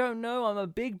 If you don't know, I'm a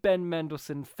big Ben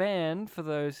Mendelsohn fan. For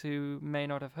those who may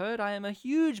not have heard, I am a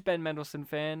huge Ben Mendelsohn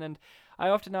fan, and I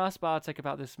often ask Bartek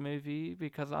about this movie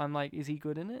because I'm like, is he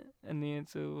good in it? And the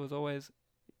answer was always,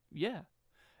 yeah.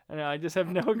 And I just have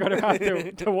never got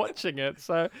around to watching it,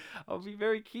 so I'll be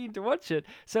very keen to watch it.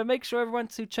 So make sure everyone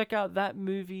to check out that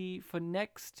movie for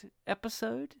next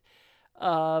episode.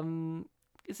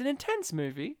 It's an intense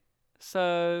movie,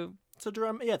 so It's a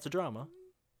drama. Yeah, it's a drama.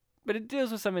 but it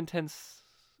deals with some intense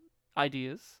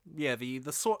ideas. Yeah, the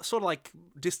sort of like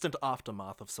distant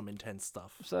aftermath of some intense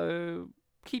stuff. So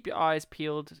keep your eyes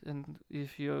peeled, and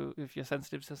if you're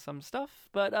sensitive to some stuff.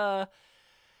 But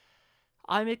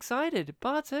I'm excited,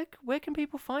 Bartek. Where can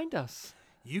people find us?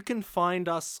 You can find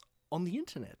us on the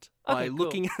internet Okay, by cool.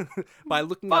 looking by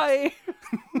looking Bye.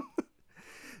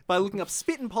 by looking up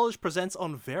Spit and Polish Presents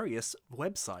on various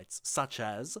websites such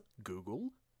as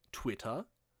Google, Twitter,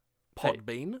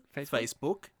 Podbean,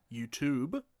 Facebook,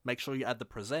 YouTube. Make sure you add the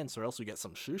presents, or else you get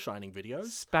some shoe shining videos.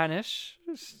 Spanish.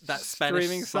 That Spanish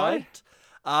streaming site.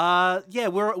 Yeah,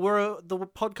 we're the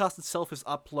podcast itself is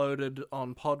uploaded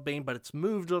on Podbean, but it's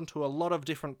moved onto a lot of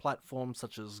different platforms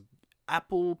such as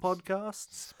Apple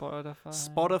Podcasts,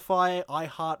 Spotify,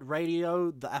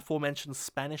 iHeartRadio, the aforementioned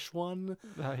Spanish one,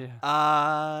 Oh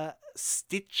yeah.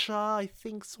 Stitcher, I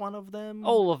think's one of them.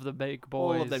 All of the big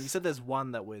boys. All of them. You said there's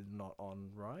one that we're not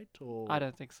on, right? Or I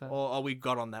don't think so. Or we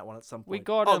got on that one at some point. We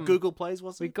got Oh, 'em. Google Plays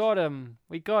was it? We got him.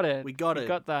 We got it. We got it. We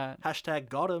got that. Hashtag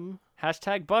got him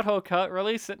Hashtag butthole cut.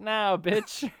 Release it now,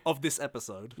 bitch. of this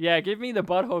episode. Yeah, give me the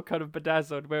butthole cut of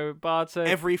Bedazzled, where Bartek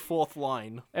Every fourth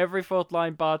line. every fourth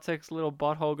line Bartek's little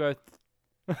butthole goes.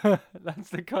 That's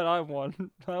the cut I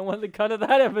want. I want the cut of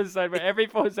that episode where every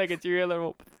 4 seconds you hear a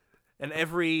little. And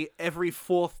every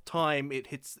fourth time it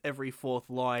hits every fourth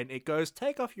line, it goes,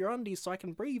 "Take off your undies so I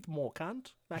can breathe more,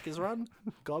 cunt." Back is run.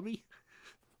 Gobby.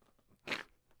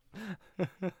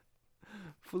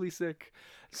 Fully sick.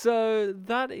 So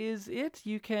that is it.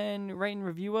 You can rate and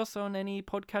review us on any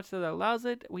podcatcher that allows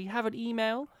it. We have an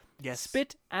email. Yes.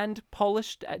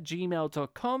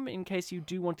 spitandpolished@gmail.com in case you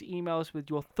do want to email us with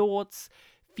your thoughts,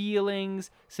 feelings,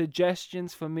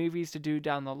 suggestions for movies to do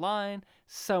down the line,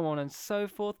 so on and so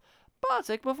forth.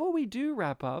 Bartek, before we do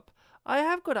wrap up, I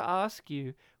have got to ask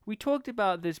you, we talked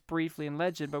about this briefly in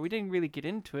Legend, but we didn't really get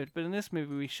into it, but in this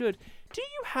movie we should. Do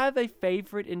you have a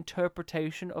favorite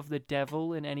interpretation of the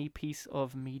devil in any piece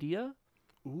of media?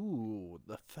 Ooh,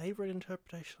 the favorite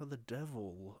interpretation of the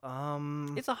devil.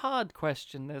 It's a hard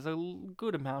question. There's a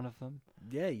good amount of them.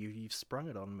 Yeah, you've sprung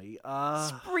it on me.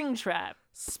 Springtrap.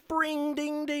 Spring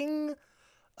ding ding.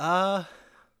 You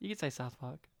could say South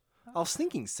Park. I was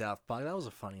thinking South Park. That was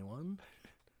a funny one.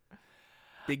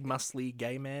 Big muscly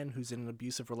gay man who's in an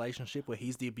abusive relationship where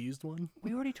he's the abused one.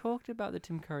 We already talked about the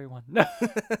Tim Curry one. No.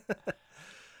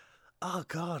 Oh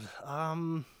God.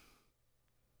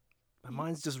 My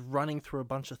mind's just running through a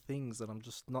bunch of things, and I'm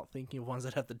just not thinking of ones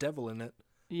that have the devil in it.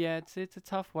 Yeah, it's a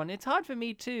tough one. It's hard for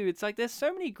me too. It's like there's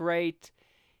so many great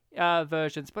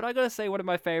versions, but I gotta say one of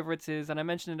my favorites is, and I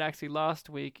mentioned it actually last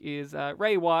week, is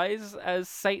Ray Wise as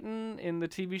Satan in the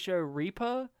TV show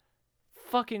Reaper.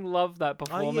 Fucking love that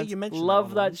performance. Oh, yeah, you mentioned love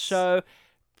that that once. show.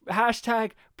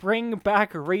 Hashtag bring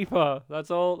back Reaper.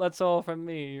 That's all from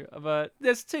me. But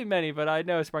there's too many, but I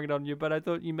know I sprung it on you, but I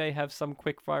thought you may have some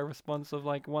quick fire response of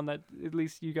like one that at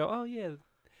least you go, oh yeah.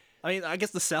 I mean, I guess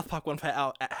the South Park one for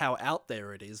how out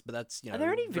there it is, but that's, Are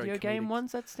there any very video game comedic.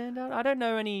 ones that stand out? I don't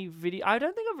know any video. I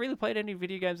don't think I've really played any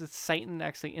video games with Satan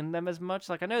actually in them as much.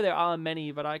 Like I know there are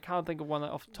many, but I can't think of one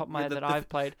off the top of my head that I've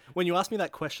played. When you asked me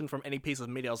that question from any piece of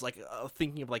media, I was like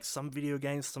thinking of like some video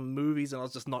games, some movies, and I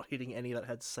was just not hitting any that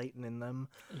had Satan in them.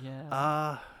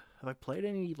 Yeah. Have I played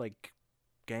any like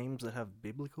games that have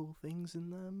biblical things in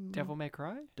them? Devil May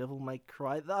Cry. Devil May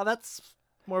Cry. That's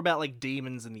more about like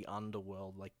demons in the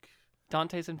underworld. Like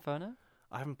Dante's Inferno.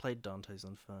 I haven't played Dante's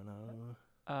Inferno.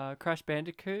 Crash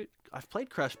Bandicoot. I've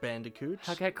played Crash Bandicoot.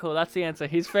 Okay, cool. That's the answer.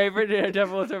 His favorite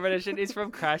Devil Interpretation is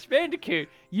from Crash Bandicoot.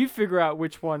 You figure out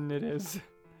which one it is.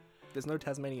 There's no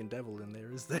Tasmanian devil in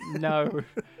there, is there? No.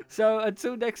 So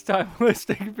until next time,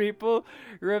 listening people,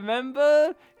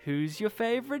 remember, who's your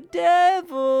favorite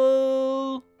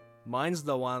devil? Mine's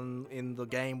the one in the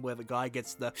game where the guy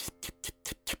gets the